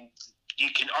 and you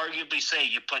can arguably say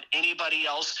you put anybody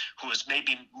else who is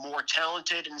maybe more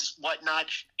talented and whatnot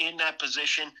in that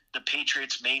position, the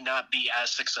Patriots may not be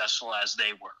as successful as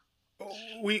they were.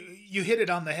 You hit it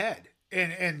on the head.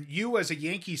 And you as a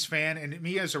Yankees fan and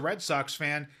me as a Red Sox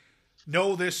fan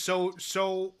know this so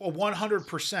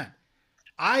 100%.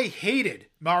 I hated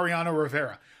Mariano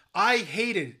Rivera. I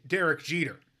hated Derek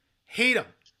Jeter. Hate them.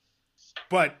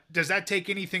 But does that take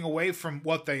anything away from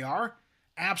what they are?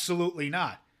 Absolutely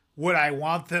not. Would I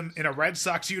want them in a Red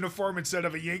Sox uniform instead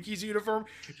of a Yankees uniform?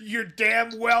 You're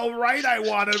damn well right I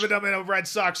wanted them in a Red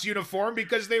Sox uniform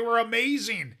because they were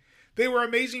amazing. They were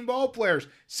amazing ball players.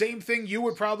 Same thing you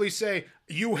would probably say.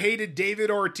 You hated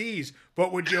David Ortiz,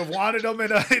 but would you have wanted him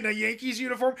in a Yankees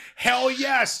uniform? Hell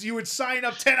yes. You would sign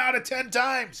up 10 out of 10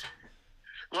 times.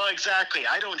 Well, exactly.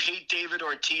 I don't hate David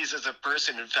Ortiz as a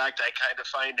person. In fact, I kind of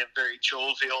find him very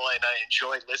jovial, and I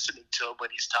enjoy listening to him when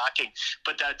he's talking.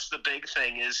 But that's the big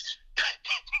thing is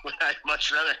Would I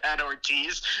much rather had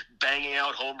Ortiz banging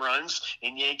out home runs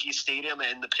in Yankee Stadium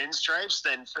in the pinstripes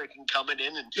than freaking coming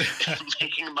in and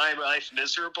making my life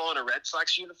miserable in a Red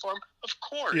Sox uniform? Of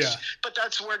course. Yeah. But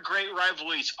that's where great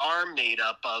rivalries are made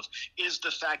up of, is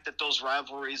the fact that those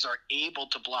rivalries are able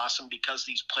to blossom because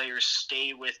these players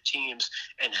stay with teams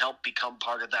and help become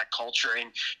part of that culture.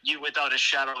 And you, without a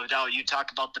shadow of a doubt, you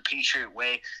talk about the Patriot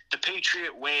Way. The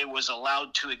Patriot Way was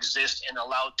allowed to exist and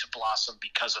allowed to blossom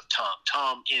because of Tom.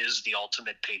 Tom is the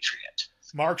ultimate patriot.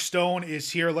 Mark Stone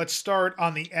is here. Let's start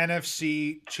on the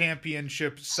NFC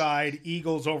Championship side.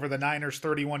 Eagles over the Niners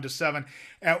 31-7.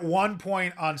 At one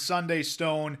point on Sunday,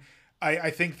 Stone,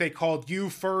 I think they called you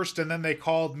first, and then they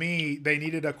called me. They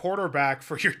needed a quarterback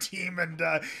for your team, and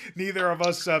neither of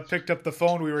us picked up the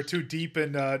phone. We were too deep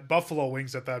in Buffalo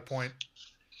wings at that point.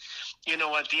 You know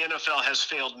what? The NFL has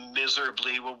failed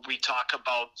miserably when we talk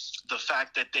about the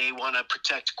fact that they want to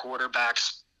protect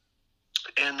quarterbacks.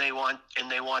 And they want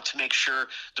to make sure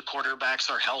the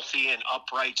quarterbacks are healthy and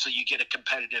upright so you get a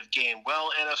competitive game. Well,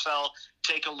 NFL,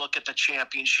 take a look at the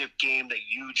championship game that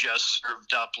you just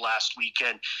served up last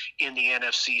weekend in the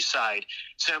NFC side.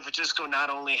 San Francisco not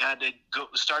only had to go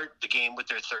start the game with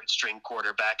their third-string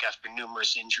quarterback after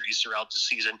numerous injuries throughout the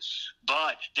season,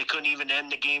 but they couldn't even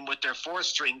end the game with their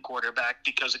fourth-string quarterback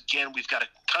because, again, we've got a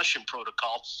concussion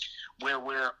protocol where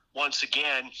we're, once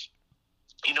again,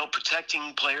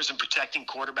 protecting players and protecting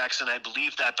quarterbacks, and I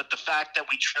believe that. But the fact that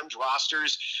we trimmed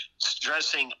rosters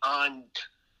stressing on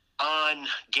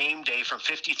game day from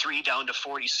 53 down to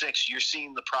 46, you're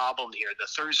seeing the problem here. The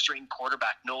third-string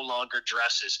quarterback no longer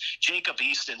dresses. Jacob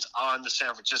Easton's on the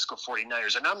San Francisco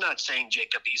 49ers, and I'm not saying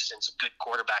Jacob Easton's a good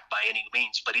quarterback by any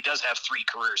means, but he does have 3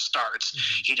 career starts.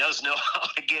 Mm-hmm. He does know how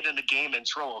to get in the game and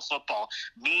throw a football.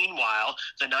 Meanwhile,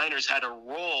 the Niners had to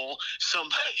roll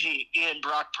somebody in,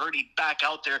 Brock Purdy, back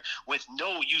out there with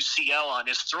no UCL on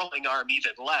his throwing arm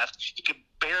even left. He could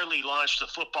barely launch the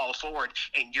football forward,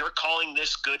 and you're calling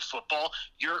this good football?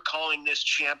 You're calling this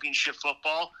championship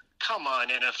football? Come on,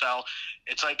 NFL.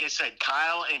 It's like I said,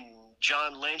 Kyle and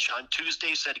John Lynch on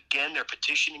Tuesday said again they're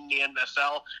petitioning the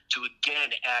NFL to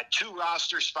again add 2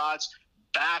 roster spots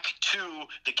back to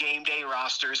the game day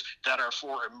rosters that are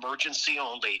for emergency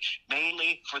only,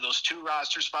 mainly for those 2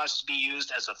 roster spots to be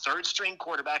used as a third-string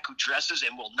quarterback who dresses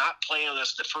and will not play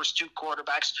unless the first 2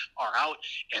 quarterbacks are out,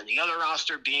 and the other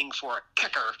roster being for a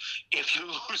kicker. If you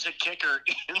lose a kicker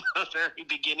in the very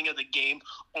beginning of the game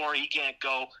or he can't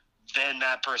go, then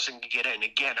that person can get in.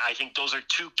 Again, I think those are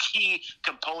 2 key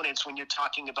components when you're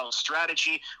talking about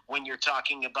strategy, when you're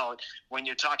talking about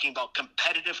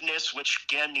competitiveness, which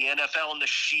again the NFL and the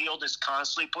Shield is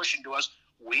constantly pushing to us.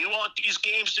 We want these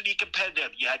games to be competitive.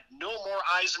 You had no more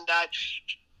eyes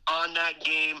on that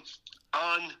game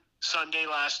on Sunday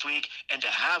last week, and to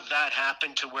have that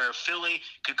happen to where Philly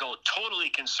could go totally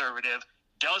conservative,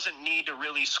 doesn't need to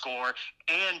really score,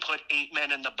 and put 8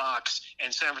 men in the box,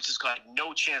 and San Francisco had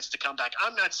no chance to come back.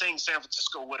 I'm not saying San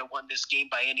Francisco would have won this game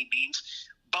by any means,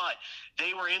 but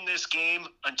they were in this game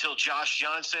until Josh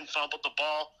Johnson fumbled the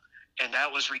ball, and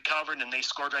that was recovered, and they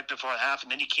scored right before the half,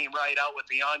 and then he came right out with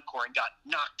the encore and got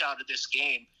knocked out of this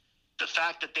game. The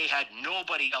fact that they had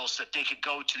nobody else that they could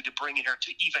go to bring in here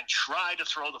to even try to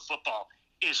throw the football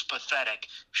is pathetic.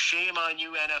 Shame on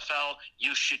you, NFL.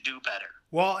 You should do better.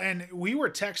 Well, and we were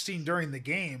texting during the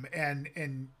game,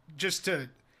 and just to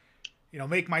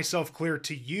make myself clear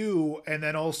to you and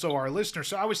then also our listeners.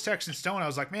 So I was texting Stone. I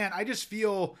was like, man, I just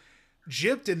feel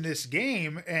gypped in this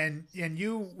game, and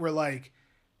you were like,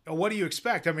 what do you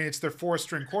expect? I mean, it's their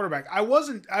 4th-string quarterback. I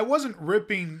wasn't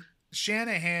ripping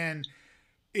Shanahan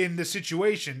in the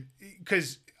situation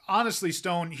because honestly,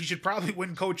 Stone, he should probably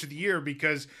win Coach of the Year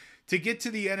because to get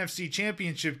to the NFC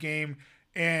Championship game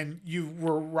and you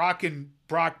were rocking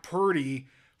Brock Purdy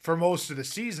for most of the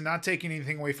season, not taking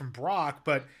anything away from Brock,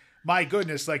 but my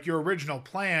goodness, like your original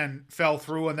plan fell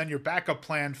through and then your backup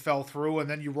plan fell through and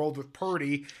then you rolled with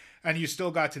Purdy and you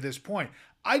still got to this point.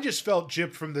 I just felt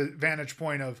gypped from the vantage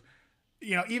point of,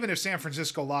 even if San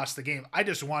Francisco lost the game, I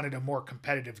just wanted a more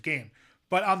competitive game.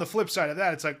 But on the flip side of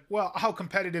that, it's like, well, how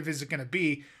competitive is it going to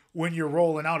be when you're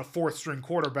rolling out a 4th-string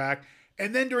quarterback?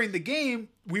 And then during the game,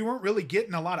 we weren't really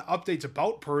getting a lot of updates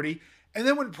about Purdy. And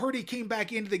then when Purdy came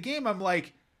back into the game, I'm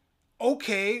like,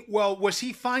 okay, well, was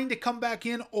he fine to come back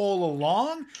in all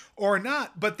along or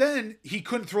not? But then he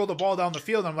couldn't throw the ball down the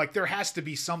field. I'm like, there has to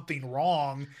be something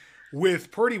wrong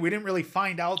with Purdy. We didn't really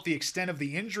find out the extent of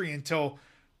the injury until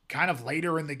kind of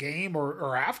later in the game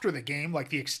or after the game, like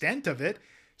the extent of it.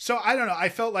 So I don't know. I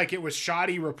felt like it was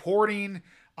shoddy reporting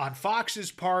on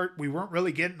Fox's part. We weren't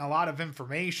really getting a lot of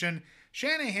information.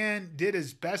 Shanahan did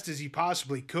as best as he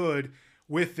possibly could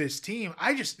with this team.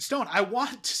 I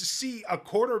want to see a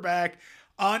quarterback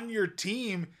on your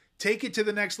team take it to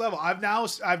the next level. I've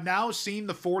now seen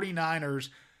the 49ers.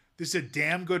 This is a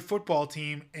damn good football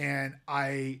team, and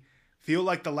I feel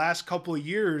like the last couple of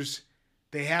years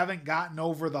they haven't gotten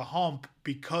over the hump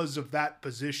because of that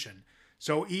position.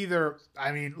 So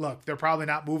look, they're probably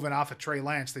not moving off of Trey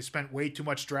Lance. They spent way too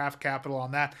much draft capital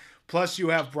on that. Plus you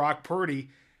have Brock Purdy.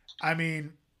 I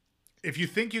mean, if you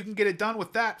think you can get it done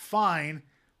with that, fine.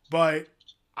 But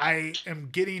I am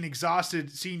getting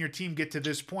exhausted seeing your team get to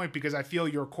this point because I feel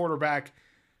you're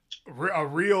a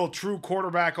real true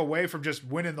quarterback away from just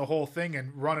winning the whole thing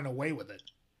and running away with it.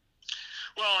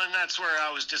 Well, and that's where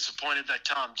I was disappointed that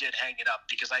Tom did hang it up,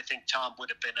 because I think Tom would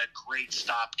have been a great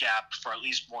stopgap for at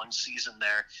least one season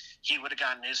there. He would have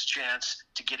gotten his chance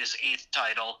to get his 8th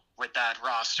title with that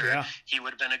roster. Yeah. He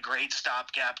would have been a great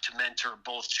stopgap to mentor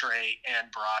both Trey and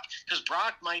Brock, because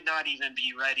Brock might not even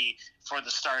be ready for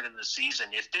the start of the season.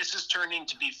 If this is turning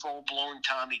to be full-blown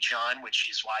Tommy John, which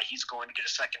is why he's going to get a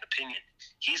second opinion,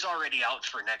 he's already out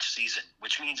for next season,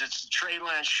 which means it's the Trey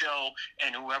Lance show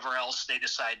and whoever else they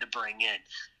decide to bring in.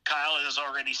 Kyle has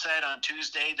already said on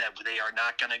Tuesday that they are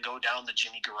not going to go down the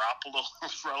Jimmy Garoppolo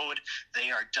road. They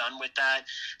are done with that.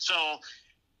 So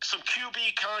some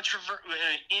QB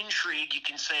intrigue, you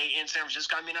can say, in San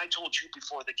Francisco. I mean, I told you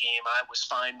before the game I was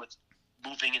fine with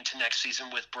moving into next season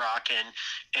with Brock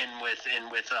and with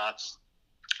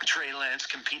Trey Lance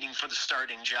competing for the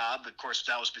starting job. Of course,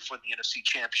 that was before the NFC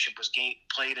Championship was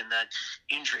played in that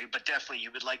injury, but definitely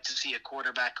you would like to see a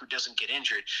quarterback who doesn't get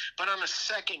injured. But on a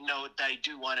second note that I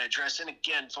do want to address, and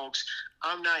again, folks,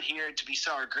 I'm not here to be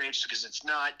sour grapes, because it's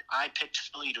not. I picked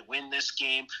Philly to win this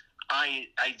game. I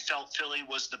felt Philly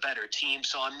was the better team,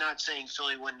 so I'm not saying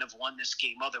Philly wouldn't have won this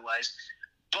game otherwise.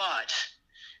 But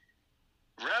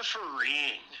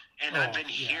refereeing, and I've been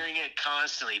hearing it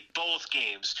constantly, both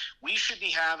games, we should be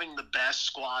having the best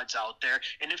squads out there.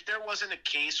 And if there wasn't a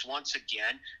case, once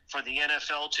again, for the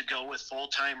NFL to go with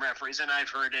full-time referees, and I've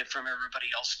heard it from everybody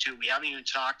else too. We haven't even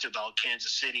talked about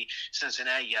Kansas City,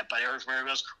 Cincinnati yet, but I heard from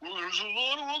everybody else, well, there's a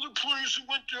lot of other players who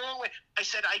went their own way. I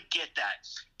said, I get that.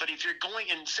 But if you're going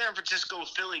in San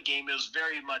Francisco-Philly game, it was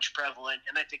very much prevalent,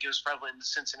 and I think it was prevalent in the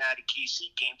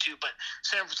Cincinnati-KC game too. But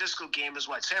San Francisco game is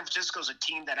what? San Francisco's a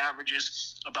team that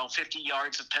averages about 50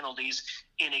 yards of penalties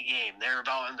in a game. They're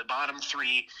about in the bottom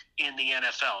 3 in the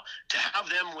NFL. To have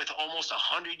them with almost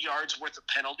 100 yards worth of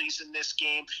penalties in this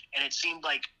game, and it seemed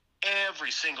like every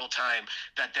single time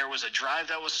that there was a drive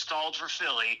that was stalled for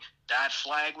Philly, that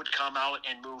flag would come out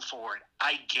and move forward.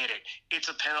 I get it. It's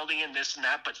a penalty and this and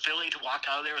that, but Philly to walk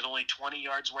out of there with only 20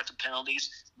 yards worth of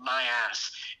penalties, my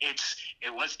ass. It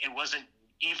wasn't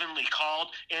evenly called.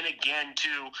 And again,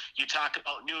 too, you talk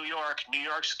about New York. New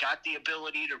York's got the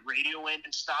ability to radio in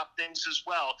and stop things as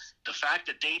well. The fact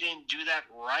that they didn't do that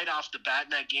right off the bat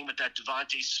in that game with that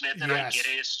Devontae Smith, and I get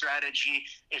it, it's strategy.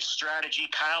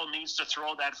 Kyle needs to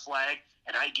throw that flag,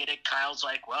 and I get it. Kyle's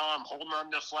like, well, I'm holding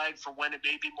on to the flag for when it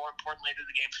may be more important later in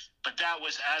the game. But that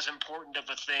was as important of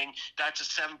a thing. That's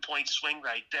a 7-point swing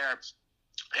right there.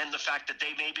 And the fact that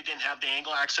they maybe didn't have the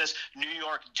angle access, New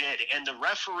York did. And the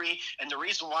referee, and the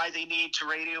reason why they need to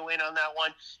radio in on that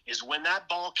one is when that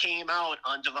ball came out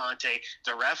on Devontae,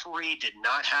 the referee did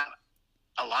not have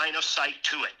a line of sight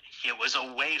to it. It was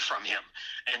away from him.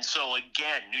 And so,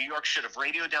 again, New York should have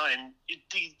radioed down. And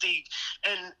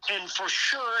for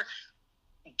sure,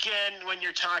 again, when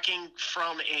you're talking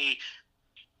from a –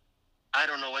 I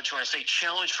don't know what you want to say,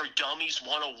 challenge for dummies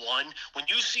 101. When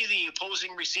you see the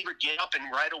opposing receiver get up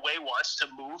and right away wants to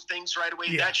move things right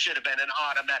away, that should have been an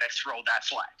automatic throw, that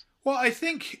flag. Well, I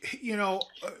think,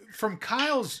 from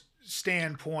Kyle's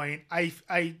standpoint, I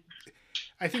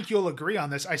think you'll agree on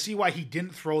this. I see why he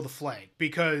didn't throw the flag,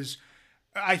 because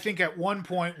I think at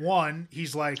 1.1,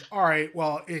 he's like, all right,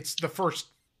 well, it's the first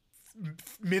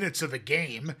minutes of the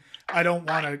game. I don't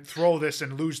want to throw this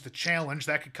and lose the challenge.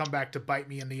 That could come back to bite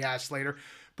me in the ass later.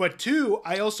 But 2,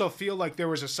 I also feel like there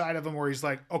was a side of him where he's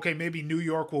like, okay, maybe New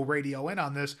York will radio in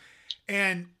on this.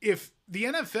 And if the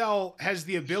NFL has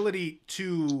the ability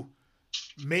to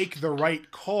make the right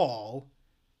call,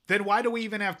 then why do we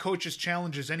even have coaches'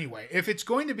 challenges anyway? If it's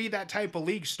going to be that type of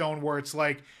league, Stone, where it's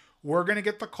like, we're going to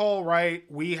get the call right,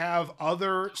 we have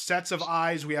other sets of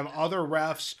eyes, we have other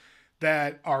refs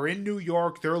that are in New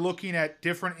York, they're looking at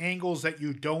different angles that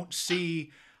you don't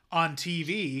see on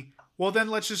TV, well, then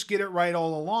let's just get it right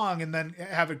all along and then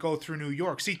have it go through New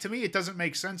York. See, to me, it doesn't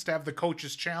make sense to have the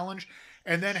coach's challenge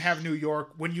and then have New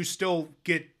York when you still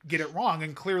get it wrong,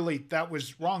 and clearly that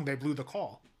was wrong. They blew the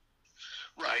call.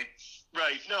 Right.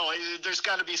 No, there's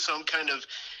got to be some kind of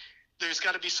there's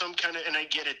got to be some kind of, and I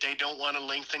get it, they don't want to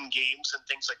lengthen games and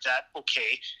things like that.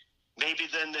 Okay. Maybe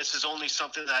then this is only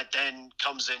something that then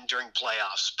comes in during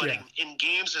playoffs. But in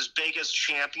games as big as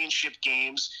championship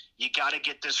games, you got to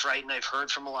get this right. And I've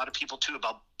heard from a lot of people, too,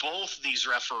 about both these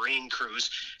refereeing crews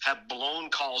have blown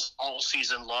calls all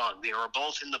season long. They were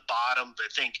both in the bottom, I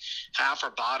think, half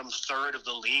or bottom third of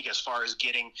the league as far as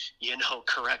getting,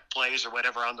 correct plays or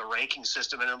whatever on the ranking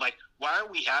system. And I'm like, why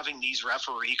are we having these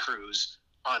referee crews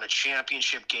on a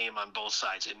championship game on both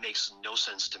sides? It makes no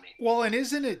sense to me. Well, and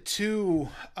isn't it too,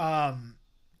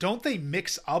 don't they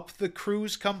mix up the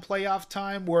crews come playoff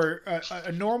time, where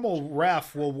a normal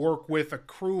ref will work with a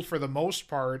crew for the most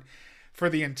part for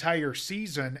the entire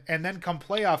season, and then come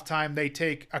playoff time they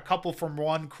take a couple from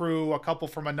one crew, a couple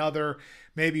from another,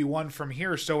 maybe one from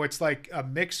here, so it's like a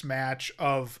mix match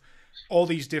of all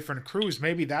these different crews.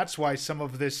 Maybe that's why some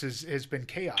of this has been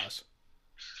chaos.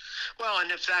 Well,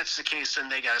 and if that's the case, then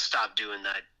they got to stop doing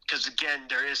that. Because, again,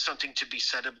 there is something to be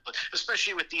said about,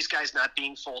 especially with these guys not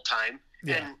being full-time.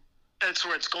 Yeah. And that's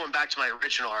where it's going back to my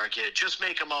original argument. Just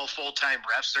make them all full-time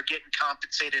refs. They're getting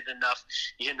compensated enough,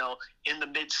 in the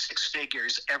mid-six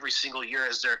figures every single year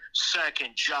as their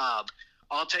second job.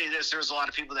 I'll tell you this, there's a lot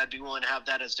of people that'd be willing to have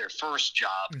that as their first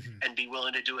job and be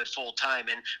willing to do it full time.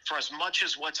 And for as much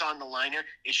as what's on the line here,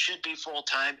 it should be full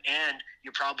time. And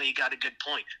you probably got a good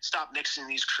point. Stop mixing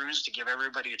these crews to give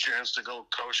everybody a chance to go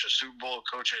coach a Super Bowl,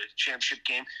 coach a championship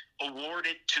game. Award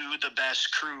it to the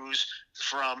best crews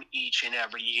from each and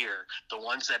every year. The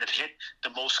ones that have hit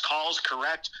the most calls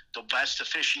correct, the best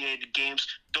officiated games,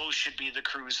 those should be the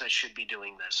crews that should be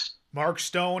doing this. Mark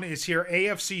Stone is here.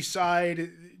 AFC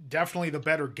side, definitely the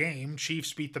better game.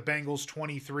 Chiefs beat the Bengals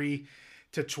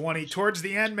 23-20. Towards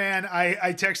the end, man, I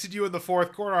texted you in the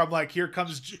fourth quarter. I'm like, here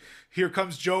comes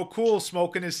Joe Cool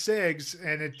smoking his cigs,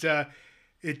 and it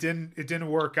didn't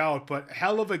work out. But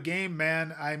hell of a game,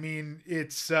 man. I mean,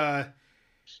 it's I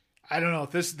don't know.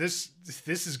 This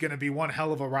is going to be one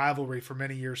hell of a rivalry for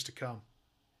many years to come.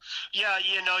 Yeah,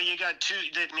 you got two.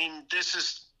 I mean, this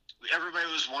is,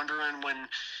 everybody was wondering when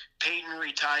Peyton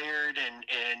retired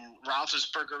and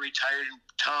Roethlisberger retired and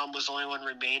Tom was the only one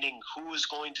remaining, who was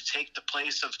going to take the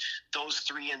place of those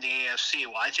three in the AFC?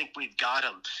 Well, I think we've got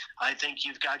them. I think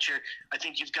you've got your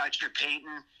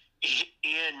Peyton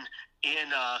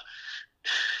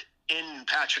in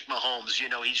Patrick Mahomes.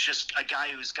 He's just a guy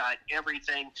who's got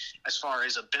everything as far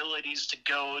as abilities to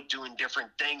go, doing different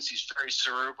things. He's very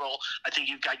cerebral. I think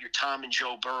you've got your Tom and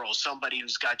Joe Burrow, somebody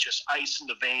who's got just ice in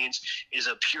the veins, is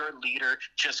a pure leader,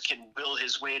 just can will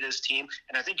his way to his team.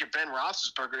 And I think your Ben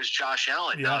Roethlisberger is Josh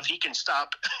Allen. Yeah. Now, if he can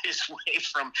stop his way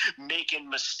from making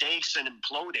mistakes and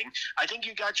imploding, I think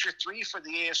you got your three for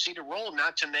the AFC to roll,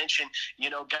 not to mention,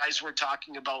 guys we're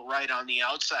talking about right on the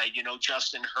outside,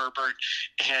 Justin Herbert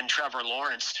and Trevor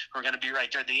Lawrence are going to be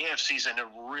right there. The AFC's in a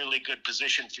really good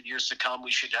position for years to come. We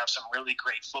should have some really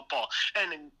great football.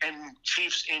 And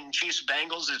Chiefs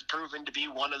Bengals is proven to be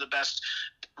one of the best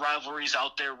rivalries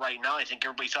out there right now. I think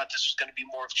everybody thought this was going to be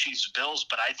more of Chiefs Bills,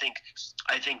 but I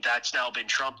think that's now been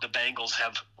trumped. The Bengals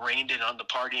have reined in on the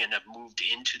party and have moved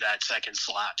into that second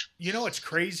slot. What's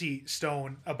crazy,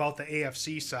 Stone, about the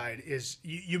AFC side is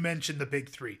you mentioned the big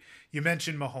three. You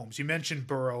mentioned Mahomes. You mentioned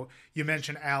Burrow. You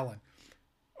mentioned Allen.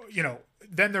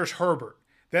 Then there's Herbert.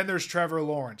 Then there's Trevor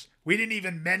Lawrence. We didn't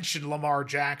even mention Lamar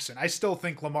Jackson. I still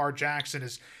think Lamar Jackson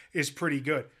is pretty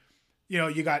good.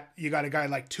 You got a guy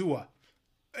like Tua.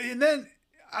 And then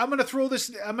I'm going to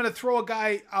throw a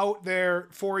guy out there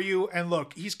for you, and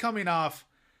look, he's coming off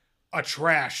a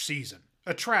trash season.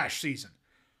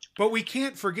 But we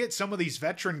can't forget some of these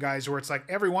veteran guys where it's like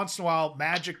every once in a while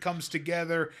magic comes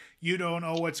together. You don't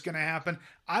know what's going to happen.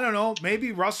 I don't know.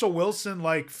 Maybe Russell Wilson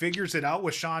figures it out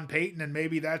with Sean Payton, and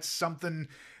maybe that's something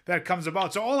that comes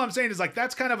about. So all I'm saying is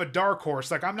that's kind of a dark horse.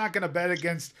 I'm not going to bet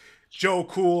against Joe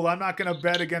Cool. I'm not going to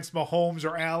bet against Mahomes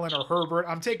or Allen or Herbert.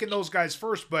 I'm taking those guys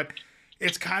first, but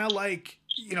it's kind of like,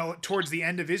 towards the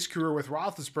end of his career with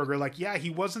Roethlisberger, yeah, he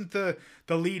wasn't the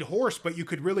lead horse, but you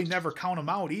could really never count him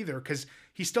out either because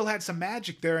he still had some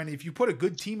magic there. And if you put a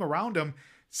good team around him,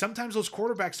 sometimes those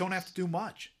quarterbacks don't have to do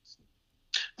much.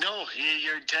 No,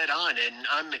 you're dead on, and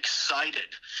I'm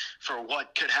excited for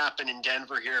what could happen in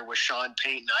Denver here with Sean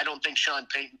Payton. I don't think Sean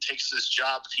Payton takes this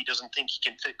job if he doesn't think he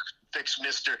can fix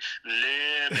Mr.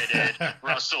 Limited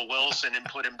Russell Wilson and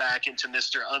put him back into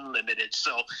Mr. Unlimited.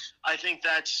 So I think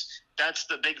that's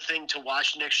the big thing to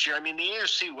watch next year. I mean, the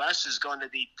AFC West is going to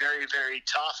be very, very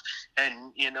tough,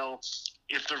 and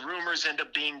if the rumors end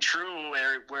up being true,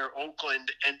 where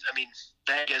Oakland and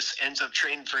Vegas ends up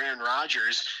trading for Aaron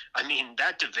Rodgers, I mean,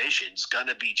 that division's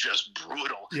gonna be just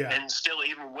brutal. Yeah. And still,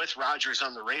 even with Rodgers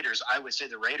on the Raiders, I would say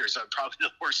the Raiders are probably the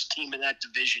worst team in that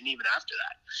division even after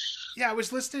that. Yeah, I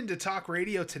was listening to talk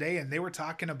radio today, and they were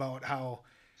talking about how,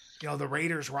 the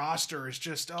Raiders roster is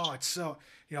just, it's so,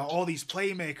 all these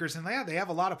playmakers. And yeah, they have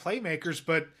a lot of playmakers,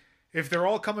 but if they're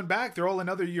all coming back, they're all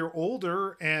another year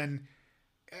older. And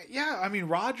yeah, I mean,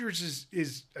 Rodgers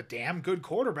is a damn good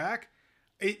quarterback.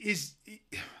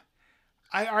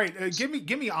 All right, give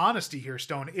me honesty here,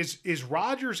 Stone. Is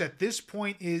Rodgers at this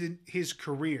point in his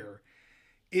career,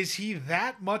 is he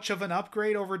that much of an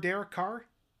upgrade over Derek Carr?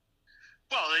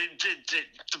 Well,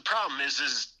 the problem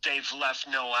is they've left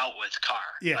no out with Carr.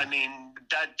 Yeah. I mean,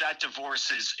 that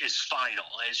divorce is final.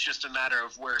 It's just a matter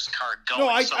of where's Carr going.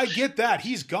 No, I get that.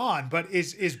 He's gone, but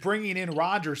is bringing in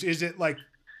Rodgers, is it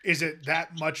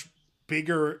that much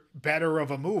bigger, better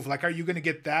of a move? Like, are you going to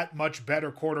get that much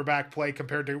better quarterback play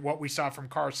compared to what we saw from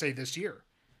Carr, say, this year?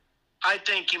 I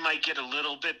think you might get a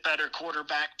little bit better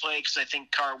quarterback play because I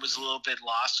think Carr was a little bit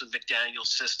lost with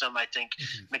McDaniel's system. I think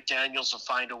McDaniels will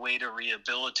find a way to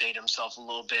rehabilitate himself a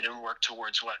little bit and work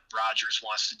towards what Rodgers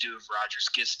wants to do if Rodgers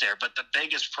gets there. But the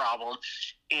biggest problem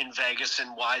in Vegas and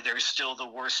why they're still the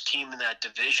worst team in that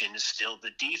division is still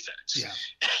the defense. Yeah.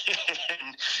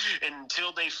 and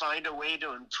until they find a way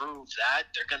to improve that,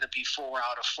 they're going to be 4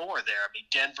 out of 4 there. I mean,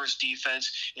 Denver's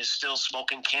defense is still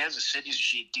smoking. Kansas City's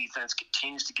defense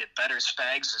continues to get better.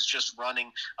 Spags is just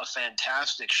running a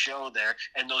fantastic show there,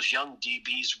 and those young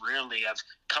DBs really have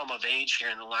come of age here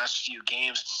in the last few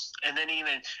games. And then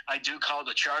even I do call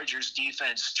the Chargers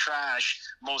defense trash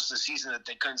most of the season, that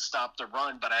they couldn't stop the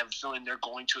run, but I have a feeling they're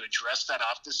going to address that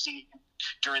off the season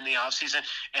during the offseason.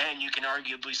 And you can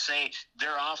arguably say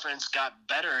their offense got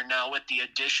better now with the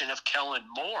addition of Kellen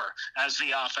Moore as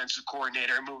the offensive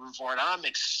coordinator moving forward. I'm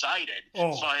excited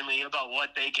finally about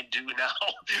what they can do now.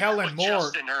 Kellen Moore,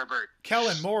 Justin Herbert.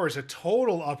 Kellen Moore is a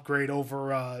total upgrade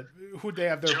over who'd they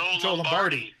have there? Joe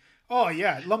Lombardi. Oh,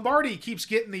 yeah. Lombardi keeps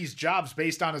getting these jobs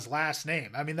based on his last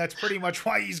name. I mean, that's pretty much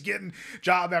why he's getting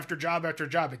job after job after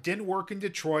job. It didn't work in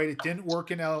Detroit. It didn't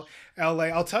work in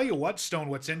L.A. I'll tell you what, Stone,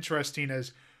 what's interesting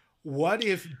is, what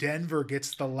if Denver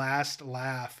gets the last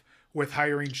laugh with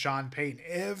hiring Sean Payton?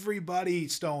 Everybody,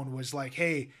 Stone, was like,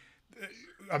 hey,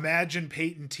 imagine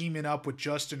Payton teaming up with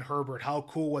Justin Herbert. How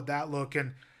cool would that look?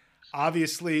 And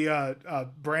obviously,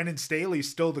 Brandon Staley's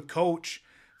still the coach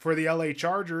for the L.A.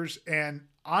 Chargers, and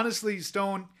honestly,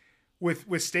 Stone,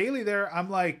 with Staley there, I'm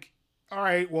like, all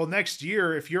right, well, next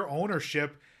year, if you're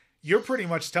ownership, you're pretty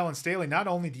much telling Staley, not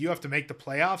only do you have to make the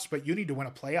playoffs, but you need to win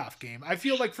a playoff game. I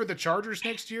feel like for the Chargers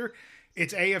next year,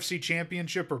 it's AFC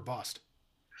Championship or bust.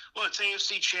 Well, it's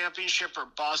AFC Championship or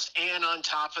bust, and on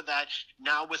top of that,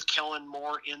 now with Kellen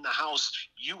Moore in the house,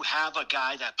 you have a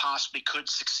guy that possibly could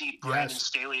succeed Brandon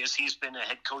Staley, as he's been a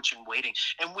head coach in waiting.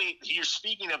 And you're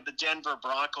speaking of the Denver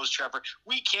Broncos, Trevor.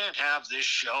 We can't have this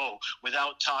show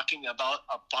without talking about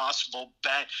a possible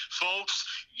bet. Folks,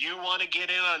 you want to get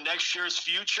in on next year's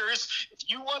futures? If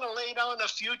you want to lay down a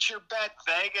future bet,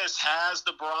 Vegas has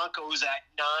the Broncos at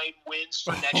 9 wins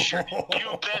for next year.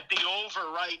 You bet the over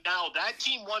right now. That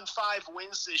team won 5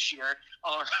 wins this year.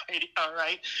 All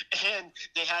right. And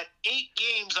they had 8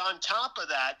 games on top of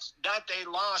that they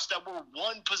lost that were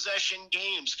 1-possession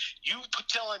games. You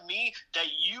telling me that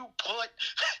you put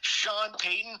Sean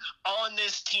Payton on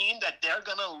this team that they're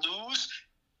going to lose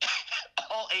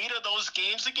all 8 of those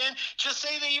games again? Just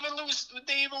say they even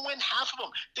win half of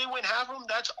them. They win half of them,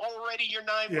 that's already your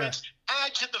 9 wins.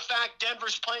 Add to the fact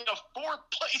Denver's playing a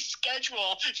 4-place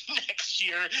schedule next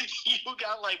year. You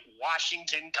got like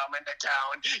Washington coming to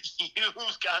town.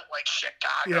 You've got like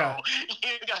Chicago.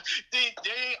 You got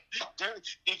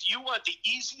if you want the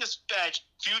easiest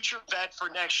future bet for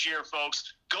next year,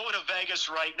 folks, go to Vegas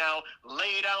right now.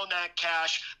 Lay down that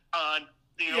cash on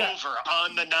the over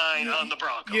on the 9 on the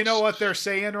Broncos. You know what they're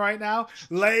saying right now?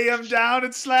 Lay them down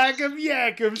and slack them,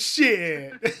 yak them,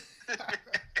 shit.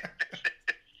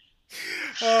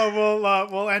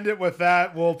 We'll end it with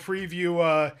that. We'll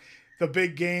preview the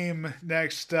big game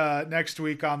next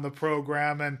week on the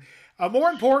program, and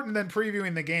more important than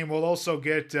previewing the game, we'll also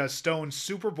get Stone's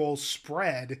Super Bowl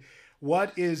spread.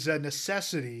 What is a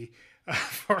necessity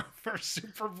for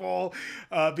Super Bowl,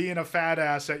 being a fat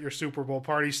ass at your Super Bowl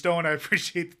party? Stone, I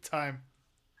appreciate the time.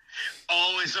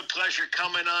 Always a pleasure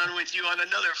coming on with you on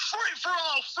another Free for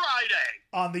All Friday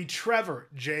on the Trevor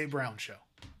J. Brown Show.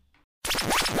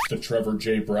 The Trevor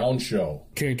J. Brown Show.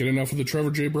 Can't get enough of The Trevor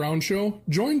J. Brown Show?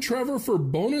 Join Trevor for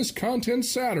Bonus Content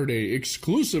Saturday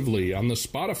exclusively on the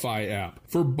Spotify app.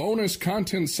 For Bonus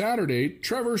Content Saturday,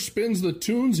 Trevor spins the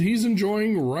tunes he's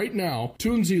enjoying right now,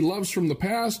 tunes he loves from the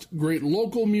past, great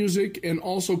local music, and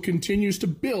also continues to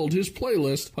build his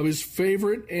playlist of his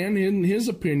favorite and, in his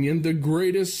opinion, the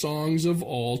greatest songs of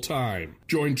all time.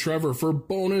 Join Trevor for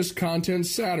Bonus Content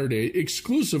Saturday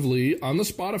exclusively on the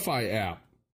Spotify app.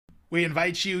 We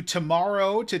invite you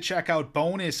tomorrow to check out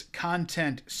Bonus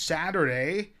Content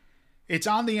Saturday. It's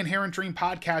on the Inherent Dream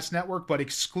Podcast Network, but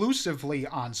exclusively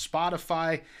on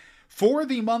Spotify. For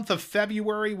the month of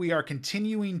February, we are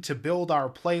continuing to build our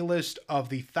playlist of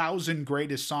the 1,000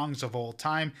 greatest songs of all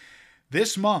time.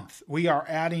 This month, we are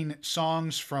adding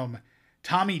songs from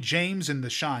Tommy James and the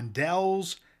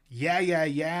Shondells, Yeah Yeah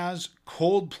Yeahs,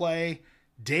 Coldplay,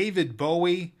 David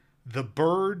Bowie, The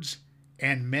Byrds,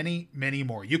 and many, many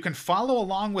more. You can follow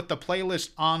along with the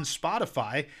playlist on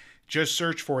Spotify. Just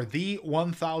search for The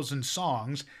 1000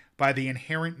 Songs by the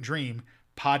Inherent Dream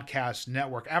Podcast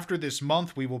Network. After this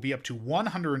month, we will be up to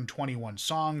 121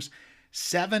 songs,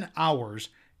 7 hours,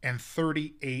 and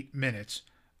 38 minutes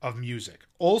of music.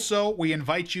 Also, we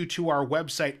invite you to our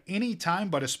website anytime,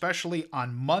 but especially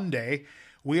on Monday,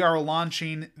 we are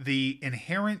launching the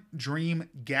Inherent Dream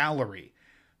Gallery.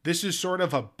 This is sort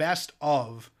of a best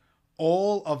of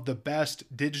all of the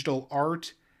best digital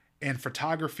art and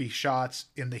photography shots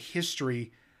in the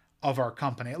history of our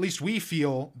company. At least we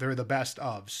feel they're the best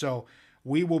of. So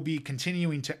we will be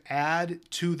continuing to add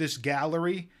to this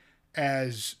gallery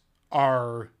as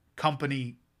our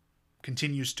company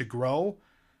continues to grow.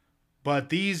 But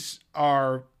these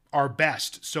are our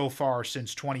best so far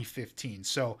since 2015.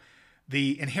 So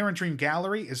the Inherent Dream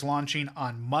Gallery is launching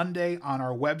on Monday on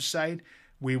our website.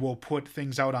 We will put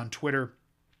things out on Twitter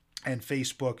and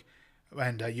Facebook,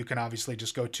 and you can obviously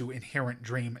just go to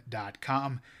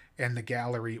inherentdream.com, and the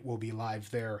gallery will be live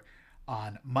there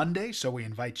on Monday, so we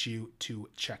invite you to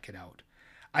check it out.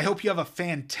 I hope you have a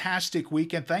fantastic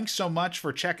weekend. Thanks so much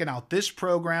for checking out this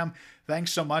program.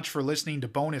 Thanks so much for listening to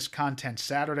Bonus Content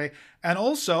Saturday, and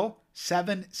also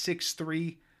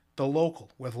 763 The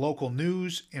Local, with local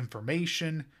news,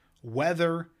 information,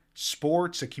 weather,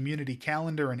 sports, a community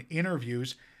calendar, and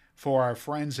interviews for our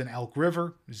friends in Elk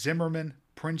River, Zimmerman,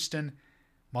 Princeton,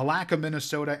 Malacca,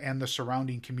 Minnesota, and the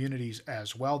surrounding communities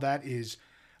as well. That is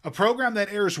a program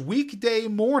that airs weekday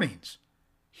mornings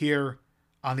here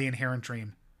on the Inherent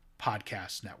Dream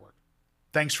Podcast Network.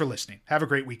 Thanks for listening. Have a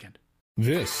great weekend.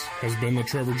 This has been The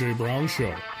Trevor J. Brown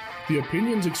Show. The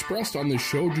opinions expressed on this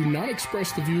show do not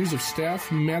express the views of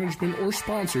staff, management, or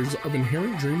sponsors of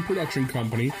Inherent Dream Production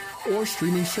Company or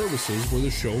streaming services where the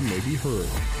show may be heard.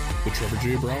 The Trevor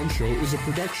J. Brown Show is a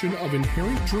production of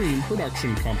Inherent Dream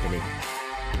Production Company.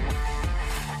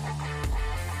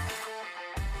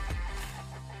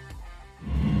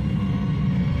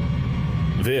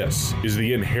 This is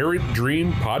the Inherent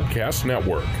Dream Podcast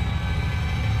Network.